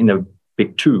it's also in a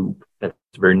big tube that's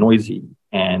very noisy.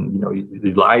 And,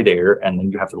 you lie there, and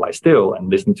then you have to lie still and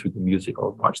listen to the music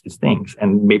or watch these things.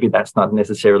 And maybe that's not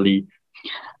necessarily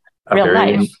real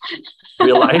life.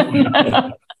 Real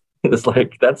life. It's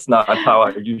like, that's not how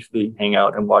I usually hang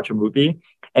out and watch a movie.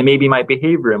 And maybe my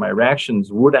behavior and my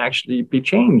reactions would actually be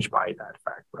changed by that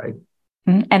fact, right?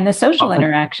 And the social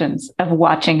interactions of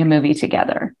watching a movie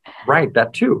together. Right,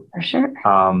 that too. For sure.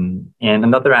 And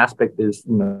another aspect is,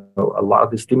 a lot of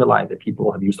the stimuli that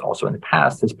people have used also in the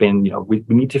past has been, we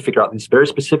need to figure out this very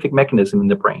specific mechanism in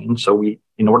the brain. So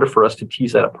in order for us to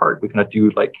tease that apart, we're going to do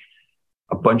like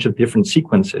a bunch of different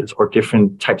sequences or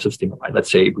different types of stimuli. Let's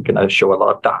say we're going to show a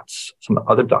lot of dots, some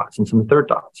other dots, and some third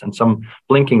dots, and some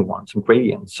blinking ones, some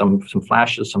gradients, some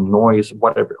flashes, some noise,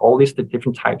 whatever. All these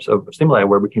different types of stimuli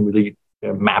where we can really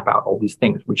map out all these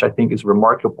things, which I think is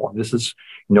remarkable. And this is,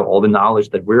 all the knowledge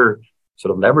that we're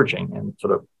sort of leveraging and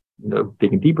sort of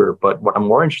digging deeper. But what I'm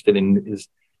more interested in is,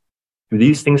 do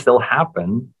these things still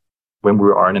happen when we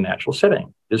are in a natural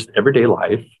setting, just everyday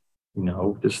life,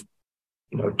 just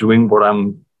doing what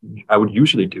I would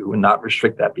usually do and not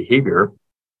restrict that behavior,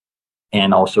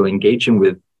 and also engaging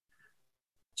with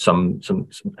some.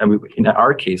 I mean, in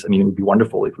our case, it would be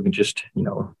wonderful if we can just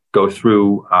go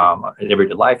through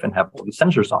everyday life and have all these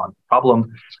sensors on. The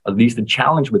problem, at least the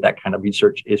challenge with that kind of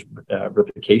research, is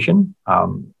replication.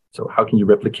 So how can you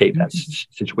replicate that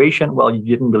situation? Well, you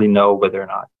didn't really know whether or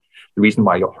not the reason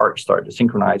why your heart started to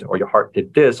synchronize, or your heart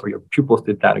did this, or your pupils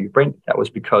did that, or your brain did that, was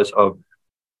because of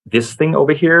this thing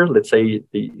over here. Let's say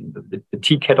the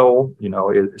tea kettle,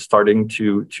 is starting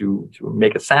to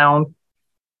make a sound,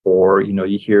 or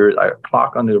you hear a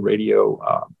clock on the radio.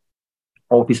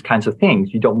 All these kinds of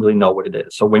things, you don't really know what it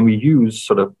is. So when we use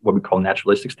sort of what we call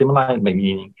naturalistic stimuli,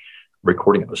 meaning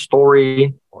recording of a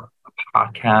story or a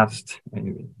podcast,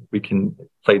 and we can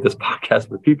play this podcast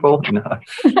with people.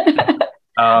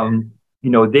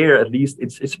 There at least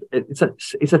it's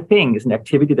a thing. It's an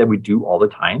activity that we do all the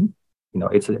time.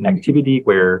 It's an activity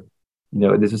where,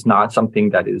 this is not something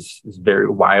that is very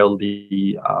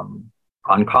wildly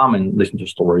uncommon. Listen to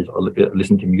stories, or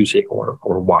listen to music, or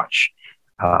watch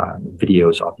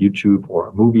videos of YouTube or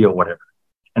a movie or whatever.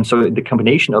 And so the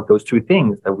combination of those two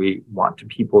things that we want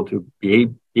people to be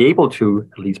able to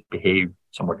at least behave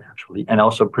somewhat naturally, and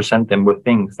also present them with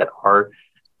things that are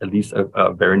at least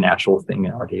a very natural thing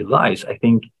in our daily lives, I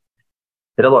think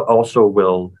that also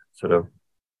will sort of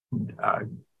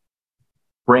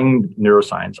bring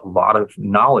neuroscience a lot of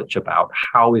knowledge about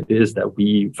how it is that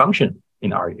we function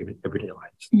in our everyday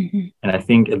lives. Mm-hmm. And I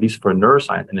think, at least for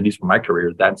neuroscience, and at least for my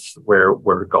career, that's where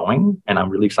we're going. And I'm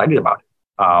really excited about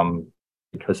it,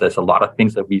 because there's a lot of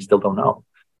things that we still don't know.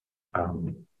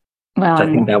 So I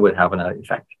think that would have an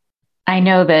effect. I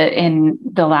know that in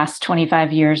the last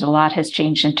 25 years, a lot has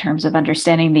changed in terms of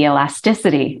understanding the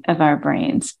elasticity of our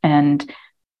brains. And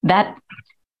that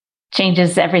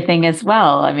changes everything as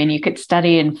well. I mean, you could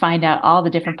study and find out all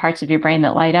the different parts of your brain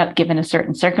that light up given a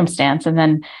certain circumstance. And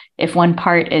then if one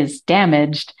part is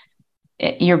damaged,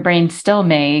 your brain still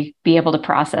may be able to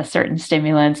process certain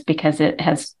stimulants because it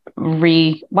has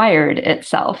rewired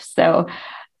itself. So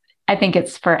I think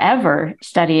it's forever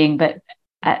studying. But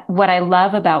what I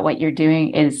love about what you're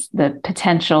doing is the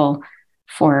potential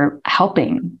for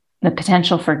helping, the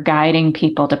potential for guiding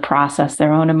people to process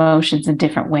their own emotions in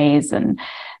different ways, and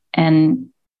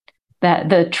that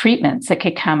the treatments that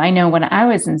could come. I know when I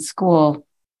was in school,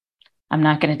 I'm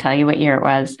not going to tell you what year it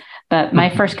was, but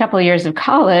my first couple of years of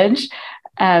college,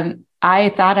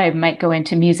 I thought I might go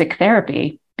into music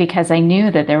therapy because I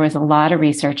knew that there was a lot of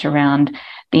research around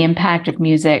the impact of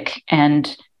music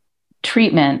and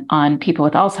treatment on people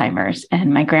with Alzheimer's.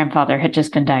 And my grandfather had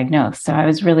just been diagnosed. So I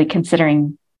was really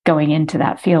considering going into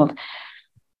that field.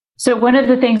 So one of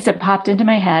the things that popped into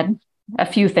my head, a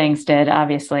few things did,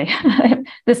 obviously,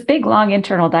 this big, long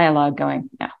internal dialogue going,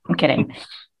 no, I'm kidding.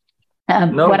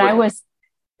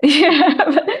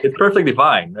 It's perfectly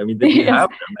fine. I mean, you have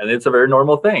them, and it's a very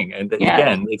normal thing. And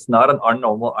again, it's not an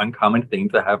uncommon thing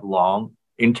to have long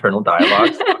internal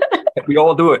dialogues. We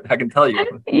all do it, I can tell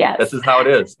you. Yes. This is how it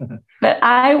is. But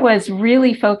I was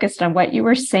really focused on what you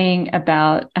were saying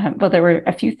about, there were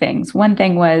a few things. One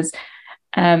thing was,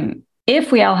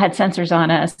 if we all had sensors on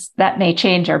us, that may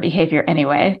change our behavior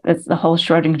anyway. That's the whole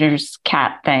Schrodinger's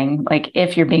cat thing. Like,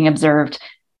 if you're being observed,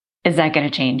 is that going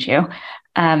to change you?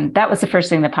 That was the first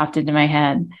thing that popped into my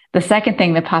head. The second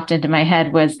thing that popped into my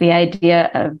head was the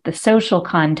idea of the social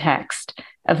context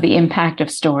of the impact of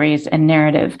stories and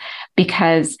narrative,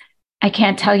 because I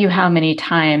can't tell you how many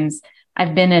times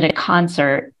I've been at a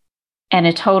concert and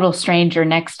a total stranger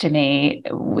next to me,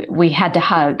 we had to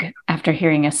hug after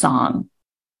hearing a song,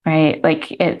 right?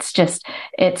 Like,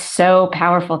 it's so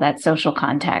powerful, that social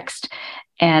context.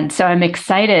 And so I'm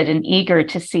excited and eager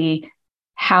to see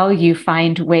how you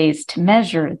find ways to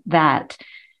measure that,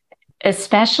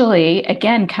 especially,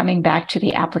 again, coming back to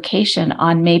the application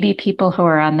on maybe people who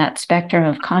are on that spectrum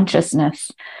of consciousness,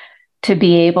 to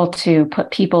be able to put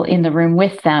people in the room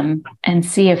with them and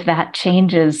see if that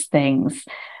changes things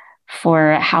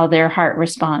for how their heart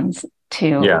responds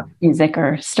to music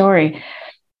or story.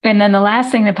 And then the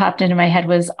last thing that popped into my head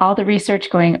was all the research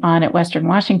going on at Western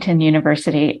Washington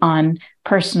University on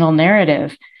personal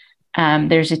narrative.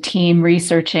 There's a team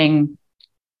researching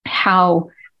how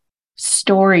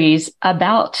stories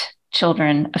about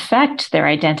children affect their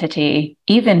identity,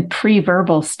 even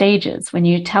pre-verbal stages. When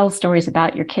you tell stories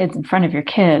about your kids in front of your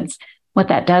kids, what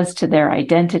that does to their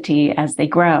identity as they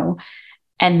grow.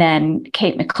 And then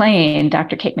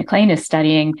Dr. Kate McLean is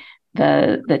studying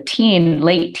the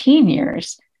late teen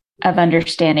years of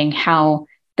understanding how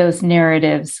those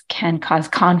narratives can cause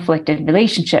conflict in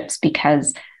relationships,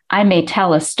 because I may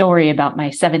tell a story about my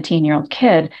 17-year-old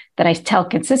kid that I tell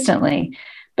consistently,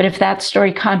 but if that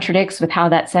story contradicts with how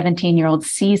that 17-year-old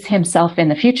sees himself in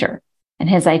the future and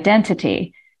his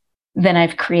identity, then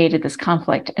I've created this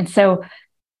conflict. And so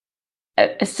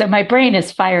my brain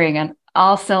is firing on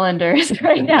all cylinders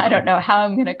right now. I don't know how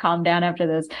I'm going to calm down after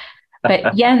this.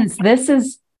 But Jens, this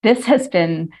has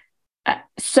been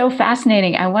so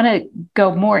fascinating. I want to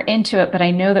go more into it, but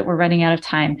I know that we're running out of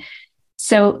time.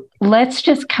 So let's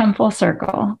just come full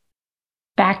circle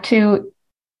back to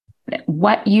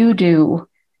what you do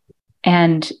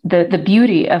and the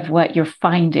beauty of what you're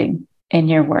finding in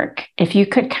your work. If you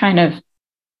could kind of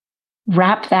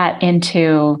wrap that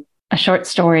into a short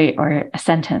story or a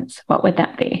sentence, what would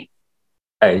that be?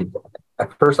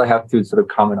 At first, I have to sort of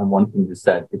comment on one thing you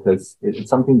said, because it's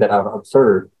something that I've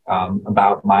observed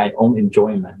about my own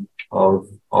enjoyment of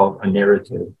a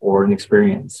narrative or an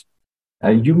experience.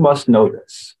 You must know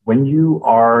this. When you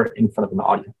are in front of an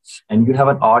audience and you have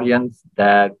an audience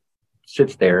that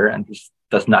sits there and just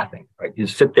does nothing, right? You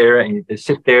sit there and you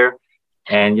sit there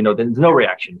and, there's no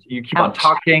reactions. You keep on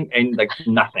talking and like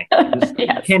nothing. Yes.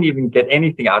 You can't even get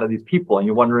anything out of these people. And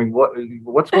you're wondering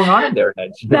what's going on in their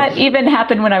heads. That even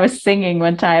happened when I was singing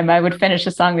one time. I would finish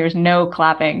a song. There's no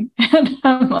clapping. And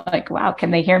I'm like, wow,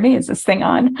 can they hear me? Is this thing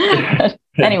on?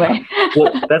 Anyway.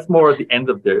 Well, that's more at the end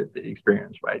of the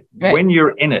experience, right? When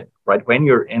you're in it, right? When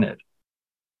you're in it,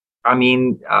 I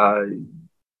mean,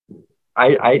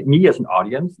 me as an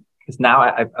audience, because now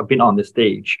I've been on the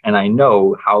stage and I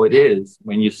know how it is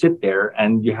when you sit there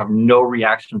and you have no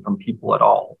reaction from people at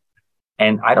all.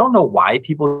 And I don't know why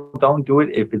people don't do it,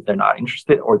 if they're not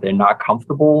interested or they're not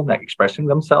comfortable like expressing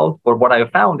themselves. But what I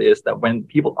have found is that when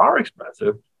people are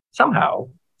expressive, somehow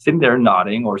sitting there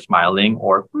nodding or smiling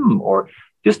or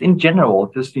just in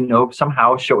general, just,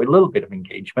 somehow show a little bit of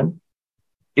engagement,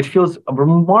 it feels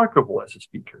remarkable as a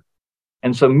speaker.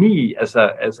 And so me as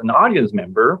an audience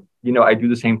member, I do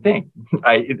the same thing.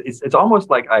 It's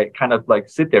almost like I kind of like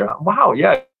sit there. Wow,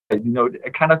 yeah,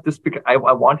 kind of just because I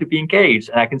want to be engaged,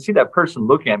 and I can see that person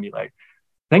looking at me like,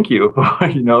 "Thank you,"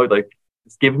 like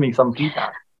it's giving me some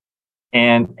feedback.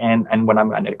 And when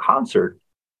I'm at a concert,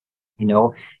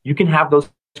 you can have those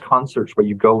concerts where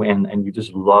you go in and you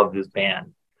just love this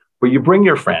band, where you bring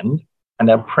your friend, and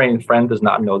that friend does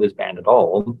not know this band at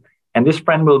all, and this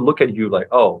friend will look at you like,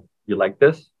 "Oh, you like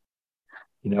this?"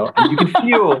 And you can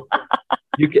feel,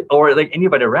 or like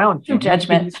anybody around you,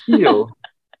 judgment. You feel,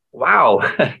 wow,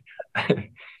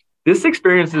 this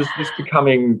experience is just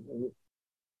becoming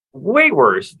way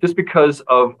worse just because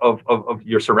of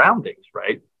your surroundings,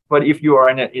 right? But if you are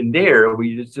in there,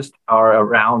 we just are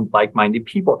around like-minded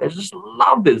people that just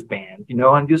love this band,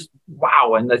 and just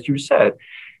wow. And as you said,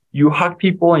 you hug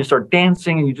people and you start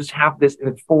dancing and you just have this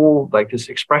full, like this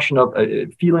expression of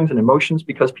feelings and emotions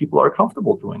because people are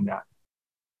comfortable doing that.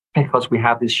 Because we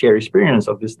have this shared experience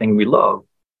of this thing we love.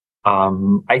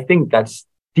 I think that's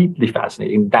deeply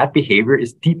fascinating. That behavior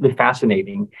is deeply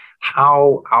fascinating,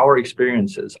 how our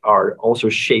experiences are also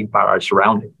shaped by our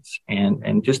surroundings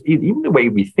and just even the way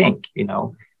we think,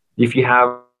 if you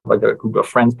have like a group of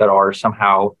friends that are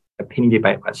somehow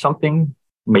opinionated by something,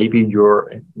 maybe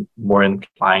you're more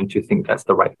inclined to think that's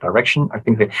the right direction. I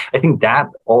think that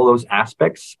all those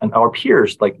aspects and our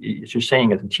peers, like you're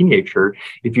saying as a teenager,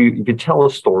 if you tell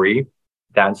a story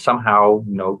that somehow,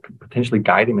 could potentially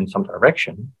guide him in some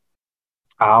direction,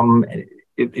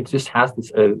 it just has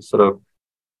this sort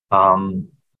of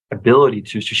ability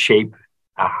to shape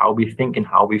how we think and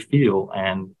how we feel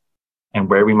and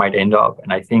where we might end up.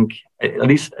 And I think at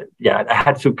least, I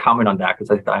had to comment on that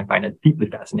because I find it deeply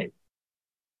fascinating.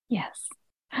 Yes.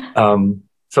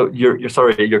 So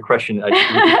your question.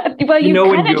 Well, you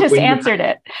kind of just answered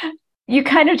it. You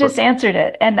kind of just answered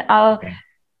it. And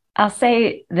I'll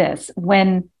say this,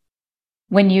 when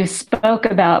you spoke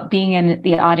about being in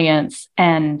the audience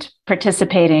and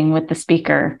participating with the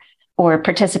speaker or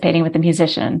participating with the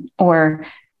musician, or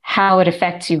how it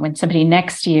affects you when somebody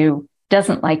next to you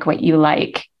doesn't like what you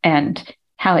like and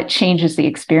how it changes the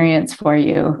experience for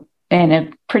you in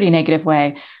a pretty negative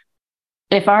way.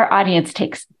 If our audience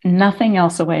takes nothing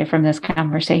else away from this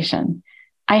conversation,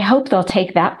 I hope they'll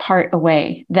take that part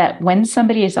away, that when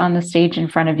somebody is on the stage in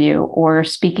front of you or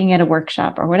speaking at a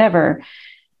workshop or whatever,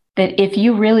 that if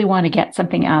you really want to get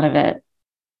something out of it,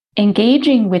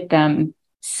 engaging with them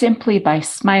simply by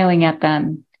smiling at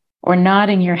them or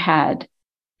nodding your head,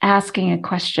 asking a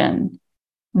question,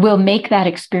 will make that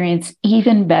experience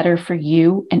even better for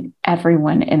you and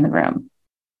everyone in the room.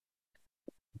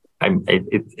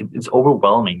 It's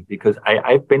overwhelming because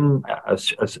I've been a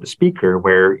speaker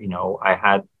where, I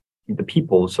had the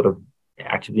people sort of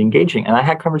actively engaging, and I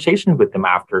had conversations with them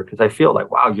after, because I feel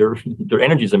like, wow, your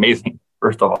energy is amazing.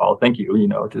 First of all, thank you.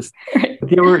 But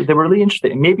they were really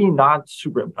interested. Maybe not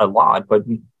super a lot,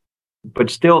 but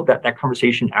still that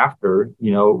conversation after,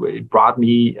 it brought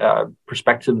me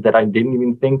perspective that I didn't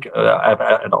even think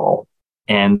at all.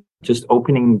 And just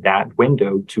opening that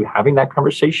window to having that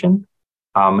conversation,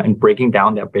 and breaking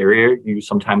down that barrier you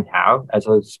sometimes have as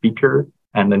a speaker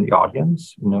and then the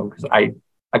audience, because I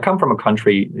come from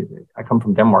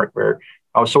Denmark, where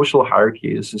our social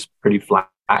hierarchy is just pretty flat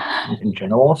in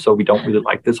general. So we don't really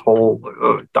like this whole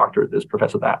doctor, this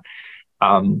professor, that.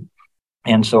 And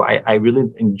so I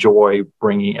really enjoy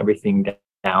bringing everything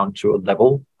down to a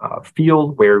level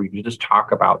field where we can just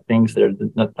talk about things that are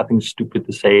nothing stupid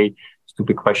to say.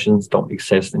 Stupid questions don't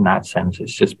exist in that sense.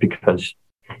 It's just because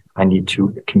I need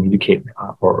to communicate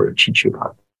or teach you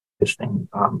about this thing.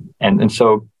 And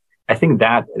so I think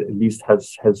that at least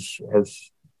has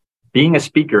being a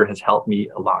speaker has helped me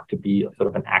a lot to be sort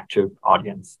of an active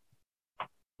audience.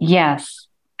 Yes,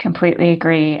 completely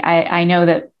agree. I know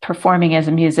that performing as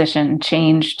a musician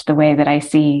changed the way that I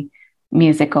see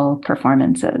musical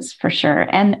performances, for sure.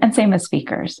 And same with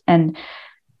speakers. And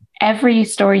every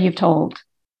story you've told,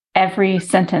 every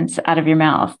sentence out of your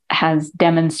mouth has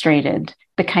demonstrated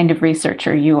the kind of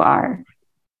researcher you are.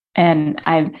 And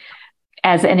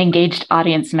as an engaged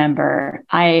audience member,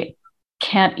 I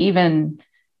don't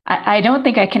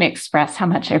think I can express how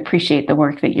much I appreciate the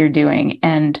work that you're doing,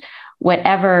 and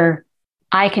whatever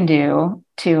I can do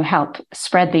to help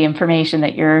spread the information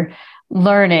that you're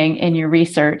learning in your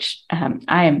research.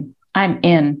 I'm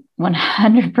in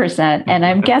 100%, and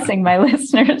I'm guessing my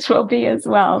listeners will be as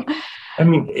well. I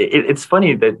mean, it's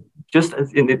funny that just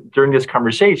during this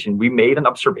conversation, we made an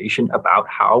observation about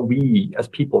how we as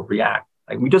people react.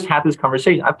 Like, we just had this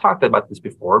conversation. I've talked about this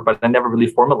before, but I never really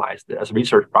formalized it as a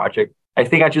research project. I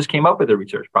think I just came up with a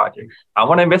research project. I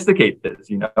want to investigate this,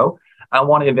 I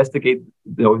want to investigate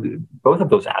both of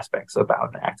those aspects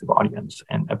about an active audience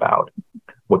and about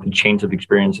what the change of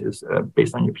experience is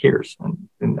based on your peers,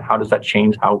 and how does that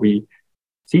change how we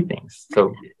see things.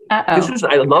 So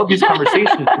I love these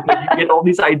conversations because you get all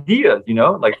these ideas,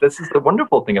 like this is the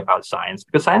wonderful thing about science,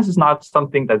 because science is not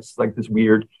something that's like this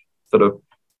weird sort of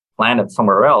planet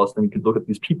somewhere else. Then you could look at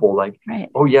these people like, right.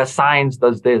 Oh yeah, science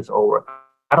does this, or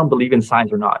I don't believe in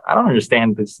science or not. I don't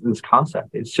understand this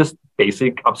concept. It's just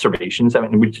basic observations. I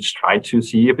mean, we just try to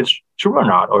see if it's true or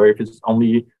not, or if it's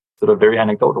only sort of very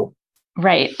anecdotal.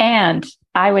 Right. And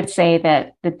I would say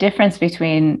that the difference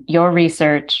between your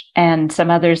research and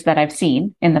some others that I've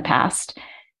seen in the past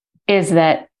is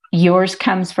that yours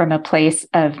comes from a place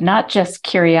of not just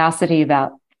curiosity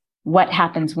about what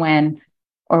happens when,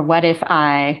 or what if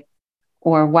I,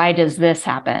 or why does this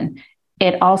happen?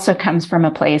 It also comes from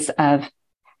a place of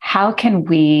how can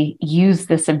we use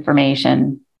this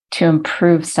information to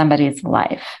improve somebody's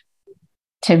life,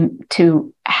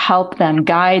 to help them,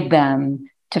 guide them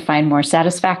to find more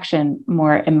satisfaction,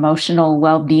 more emotional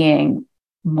well-being,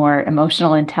 more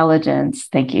emotional intelligence.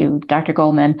 Thank you, Dr.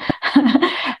 Goleman.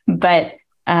 But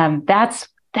that's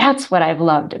what I've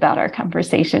loved about our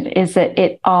conversation, is that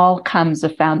it all comes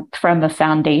from a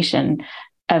foundation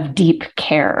of deep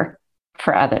care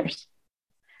for others.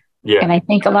 Yeah. And I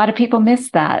think a lot of people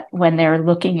miss that when they're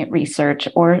looking at research,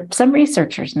 or some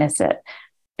researchers miss it,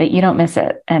 but you don't miss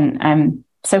it. And I'm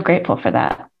so grateful for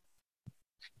that.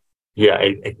 Yeah,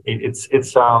 it's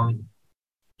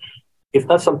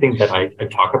not something that I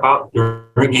talk about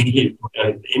during any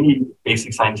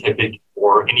basic scientific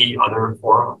or any other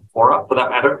fora for that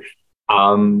matter.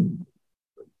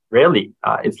 Rarely,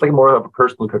 it's like more of a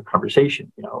personal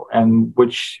conversation, and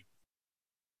which,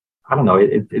 I don't know,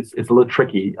 it's a little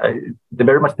tricky. It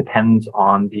very much depends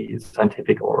on the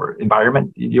scientific or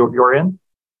environment you're in.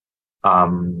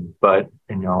 But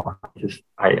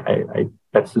I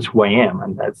that's just who I am,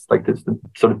 and that's like this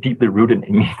sort of deeply rooted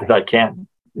in me that I can't,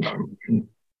 not.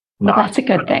 That's a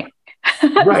good thing,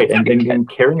 right? And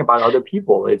caring about other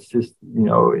people, it's just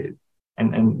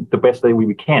and the best way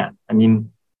we can. I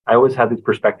mean, I always had this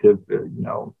perspective,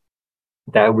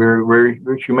 that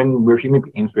we're human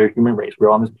beings, we're a human race,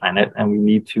 we're on this planet, and we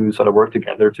need to sort of work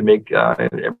together to make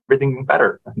everything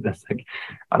better. And that's like,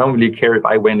 I don't really care if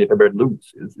I win, if I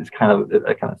lose. It kind of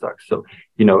sucks. So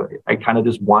I kind of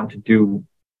just want to do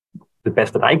the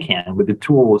best that I can with the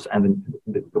tools and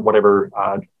whatever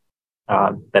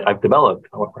that I've developed,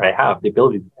 or I have the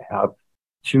ability to have,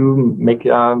 to make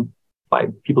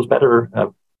people's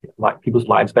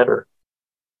lives better.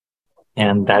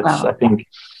 And that's, Wow.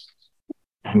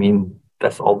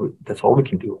 That's all we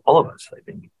can do, all of us, I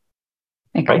think.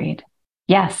 Agreed. Right?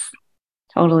 Yes,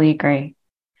 totally agree.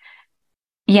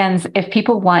 Jens, if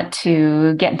people want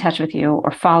to get in touch with you or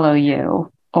follow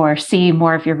you or see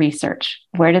more of your research,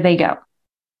 where do they go?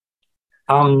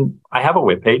 I have a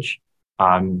webpage,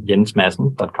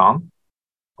 jensmadsen.com,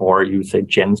 or you say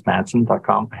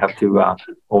jensmadsen.com. I have to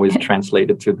always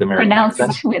translate it to the American Pronounced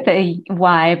accent. with a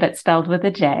Y, but spelled with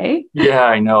a J. Yeah,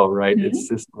 I know, right? Mm-hmm. It's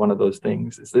just one of those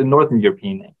things. It's a Northern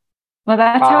European name. Well,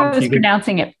 that's how I was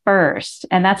pronouncing it first.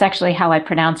 And that's actually how I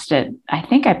pronounced it. I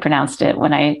think I pronounced it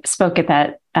when I spoke at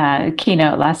that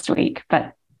keynote last week.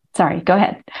 But sorry, go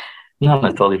ahead. No,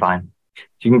 that's totally fine. So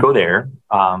you can go there,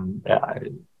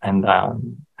 and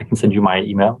I can send you my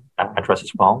email address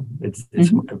as well. It's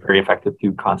very effective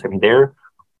to contact me there.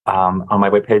 On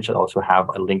my webpage, I also have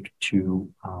a link to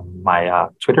my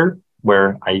Twitter,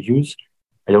 where I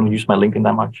don't use my LinkedIn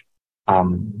that much.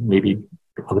 Maybe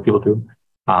other people do.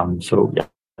 So yeah,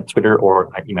 Twitter or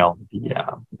email would be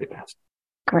the best.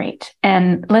 Great.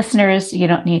 And listeners, you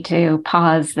don't need to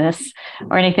pause this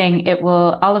or anything.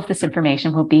 All of this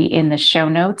information will be in the show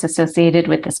notes associated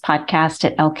with this podcast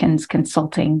at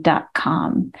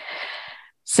elkinsconsulting.com.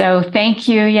 So thank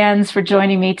you, Jens, for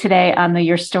joining me today on the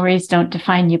Your Stories Don't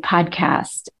Define You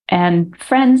podcast. And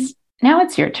friends, now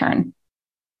it's your turn.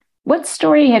 What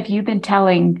story have you been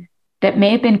telling that may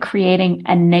have been creating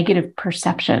a negative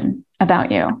perception about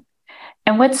you?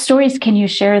 And what stories can you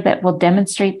share that will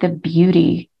demonstrate the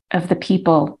beauty of the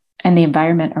people and the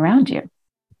environment around you?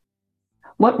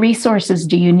 What resources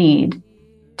do you need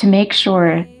to make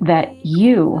sure that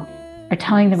you are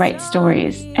telling the right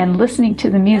stories and listening to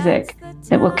the music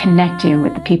that will connect you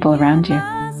with the people around you?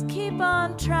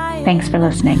 Thanks for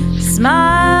listening.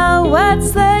 Smile,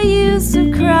 what's the use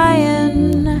of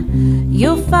crying?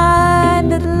 You'll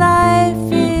find that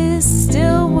life is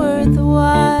still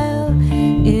worthwhile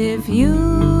if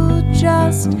you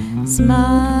just smile.